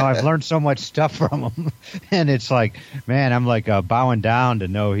 I've learned so much stuff from him, and it's like, man, I'm like bowing down to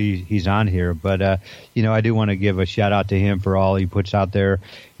know he's on here. But I do want to give a shout out to him for all he puts out there,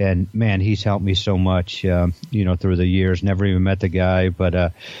 and man, he's helped me so much, through the years. Never even met the guy,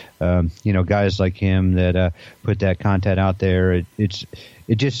 but guys like him that put that content out there, it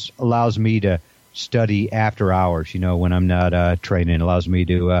just allows me to study after hours, when I'm not training. It allows me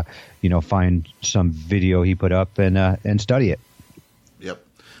to find some video he put up and study it. Yep.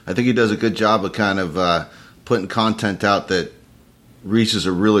 I think he does a good job of kind of putting content out that reaches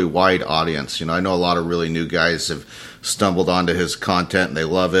a really wide audience. I know a lot of really new guys have stumbled onto his content and they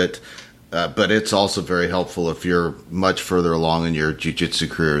love it, but it's also very helpful if you're much further along in your jiu-jitsu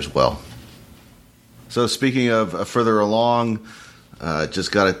career as well. So speaking of further along,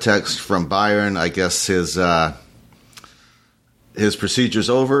 just got a text from Byron. I guess his procedure's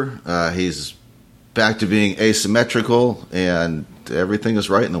over. He's back to being asymmetrical, and everything is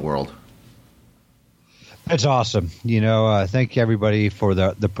right in the world. That's awesome. Thank everybody for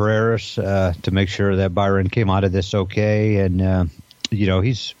the prayers to make sure that Byron came out of this okay, and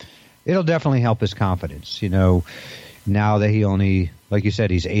it'll definitely help his confidence. Now that he only, like you said,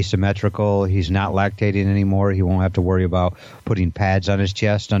 he's asymmetrical, he's not lactating anymore. He won't have to worry about putting pads on his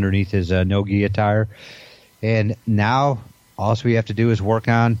chest underneath his no-gi attire. And now all we have to do is work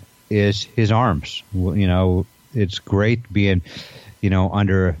on is his arms. It's great being,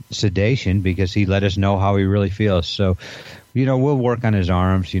 under sedation because he let us know how he really feels. So, we'll work on his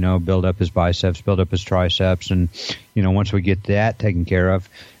arms, build up his biceps, build up his triceps. And, once we get that taken care of,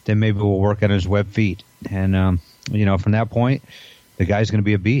 then maybe we'll work on his web feet. And, from that point, the guy's going to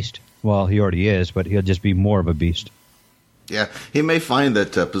be a beast. Well, he already is, but he'll just be more of a beast. Yeah, he may find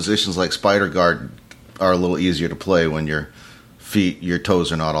that positions like spider guard are a little easier to play when your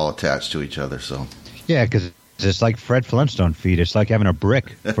toes are not all attached to each other. So yeah, because it's like Fred Flintstone feet. It's like having a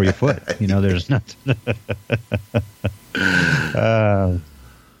brick for your foot. There's nothing. I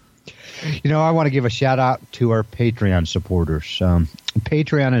want to give a shout out to our Patreon supporters.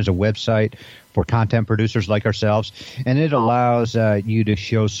 Patreon is a website for content producers like ourselves, and it allows you to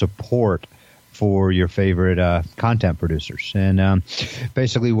show support for your favorite content producers. And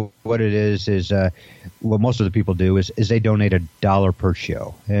basically what it is what most of the people do is they donate $1 per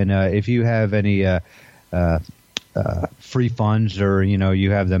show. And if you have any free funds or,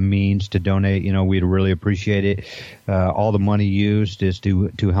 you have the means to donate, we'd really appreciate it. All the money used is to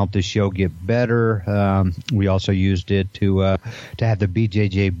help this show get better. We also used it to have the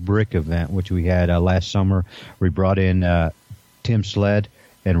BJJ Brick event, which we had last summer. We brought in Tim Sled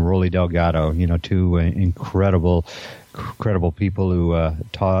and Rolly Delgado, two incredible people who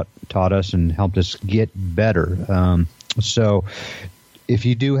taught us and helped us get better. So if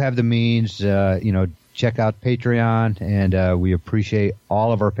you do have the means, check out Patreon, and we appreciate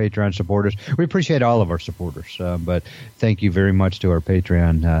all of our Patreon supporters. We appreciate all of our supporters, but thank you very much to our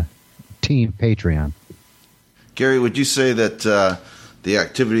Patreon team, Patreon. Gary, would you say that the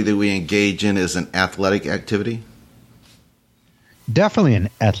activity that we engage in is an athletic activity? Definitely an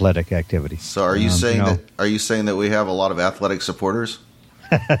athletic activity. So are you saying that we have a lot of athletic supporters?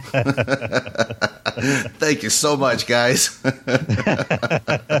 Thank you so much, guys.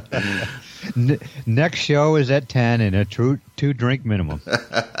 Next show is at 10 and a 2-drink minimum.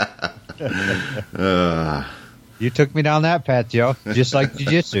 You took me down that path, Joe. Just like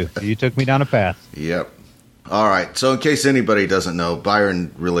jiu-jitsu. You took me down a path. Yep. All right. So in case anybody doesn't know,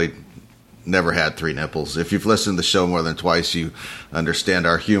 Byron really never had 3 nipples. If you've listened to the show more than twice, you understand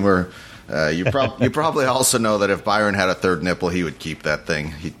our humor. You probably also know that if Byron had a 3rd nipple, he would keep that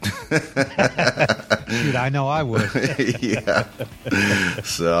thing. Dude, I know I would. Yeah.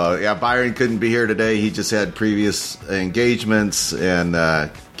 So, yeah, Byron couldn't be here today. He just had previous engagements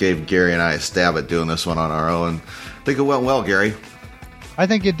and gave Gary and I a stab at doing this one on our own. I think it went well, Gary. I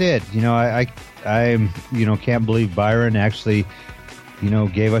think it did. I can't believe Byron actually,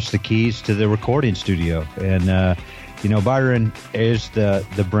 gave us the keys to the recording studio. And, Byron is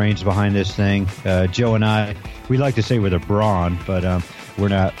the brains behind this thing. Joe and I, we like to say we're the brawn, but we're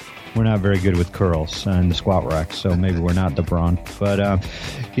not very good with curls and the squat rack, so maybe we're not the brawn. But,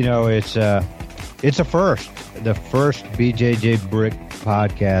 it's a first. The first BJJ Brick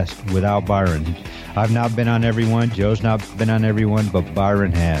podcast without Byron. I've not been on every one. Joe's not been on every one, but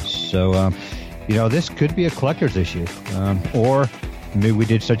Byron has. So, this could be a collector's issue. Or maybe we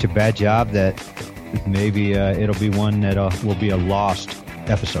did such a bad job that maybe it'll be one that will be a lost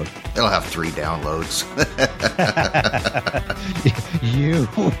episode. It'll have 3 downloads. You,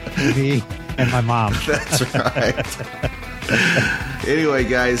 me, and my mom. That's right. Anyway,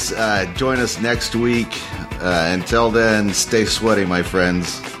 guys, join us next week. Until then, stay sweaty, my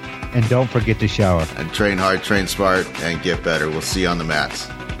friends. And don't forget to shower. And train hard, train smart, and get better. We'll see you on the mats.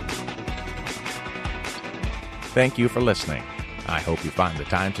 Thank you for listening. I hope you find the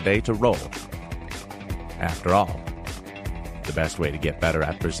time today to roll. After all, the best way to get better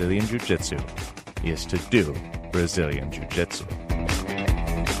at Brazilian Jiu-Jitsu is to do Brazilian Jiu-Jitsu.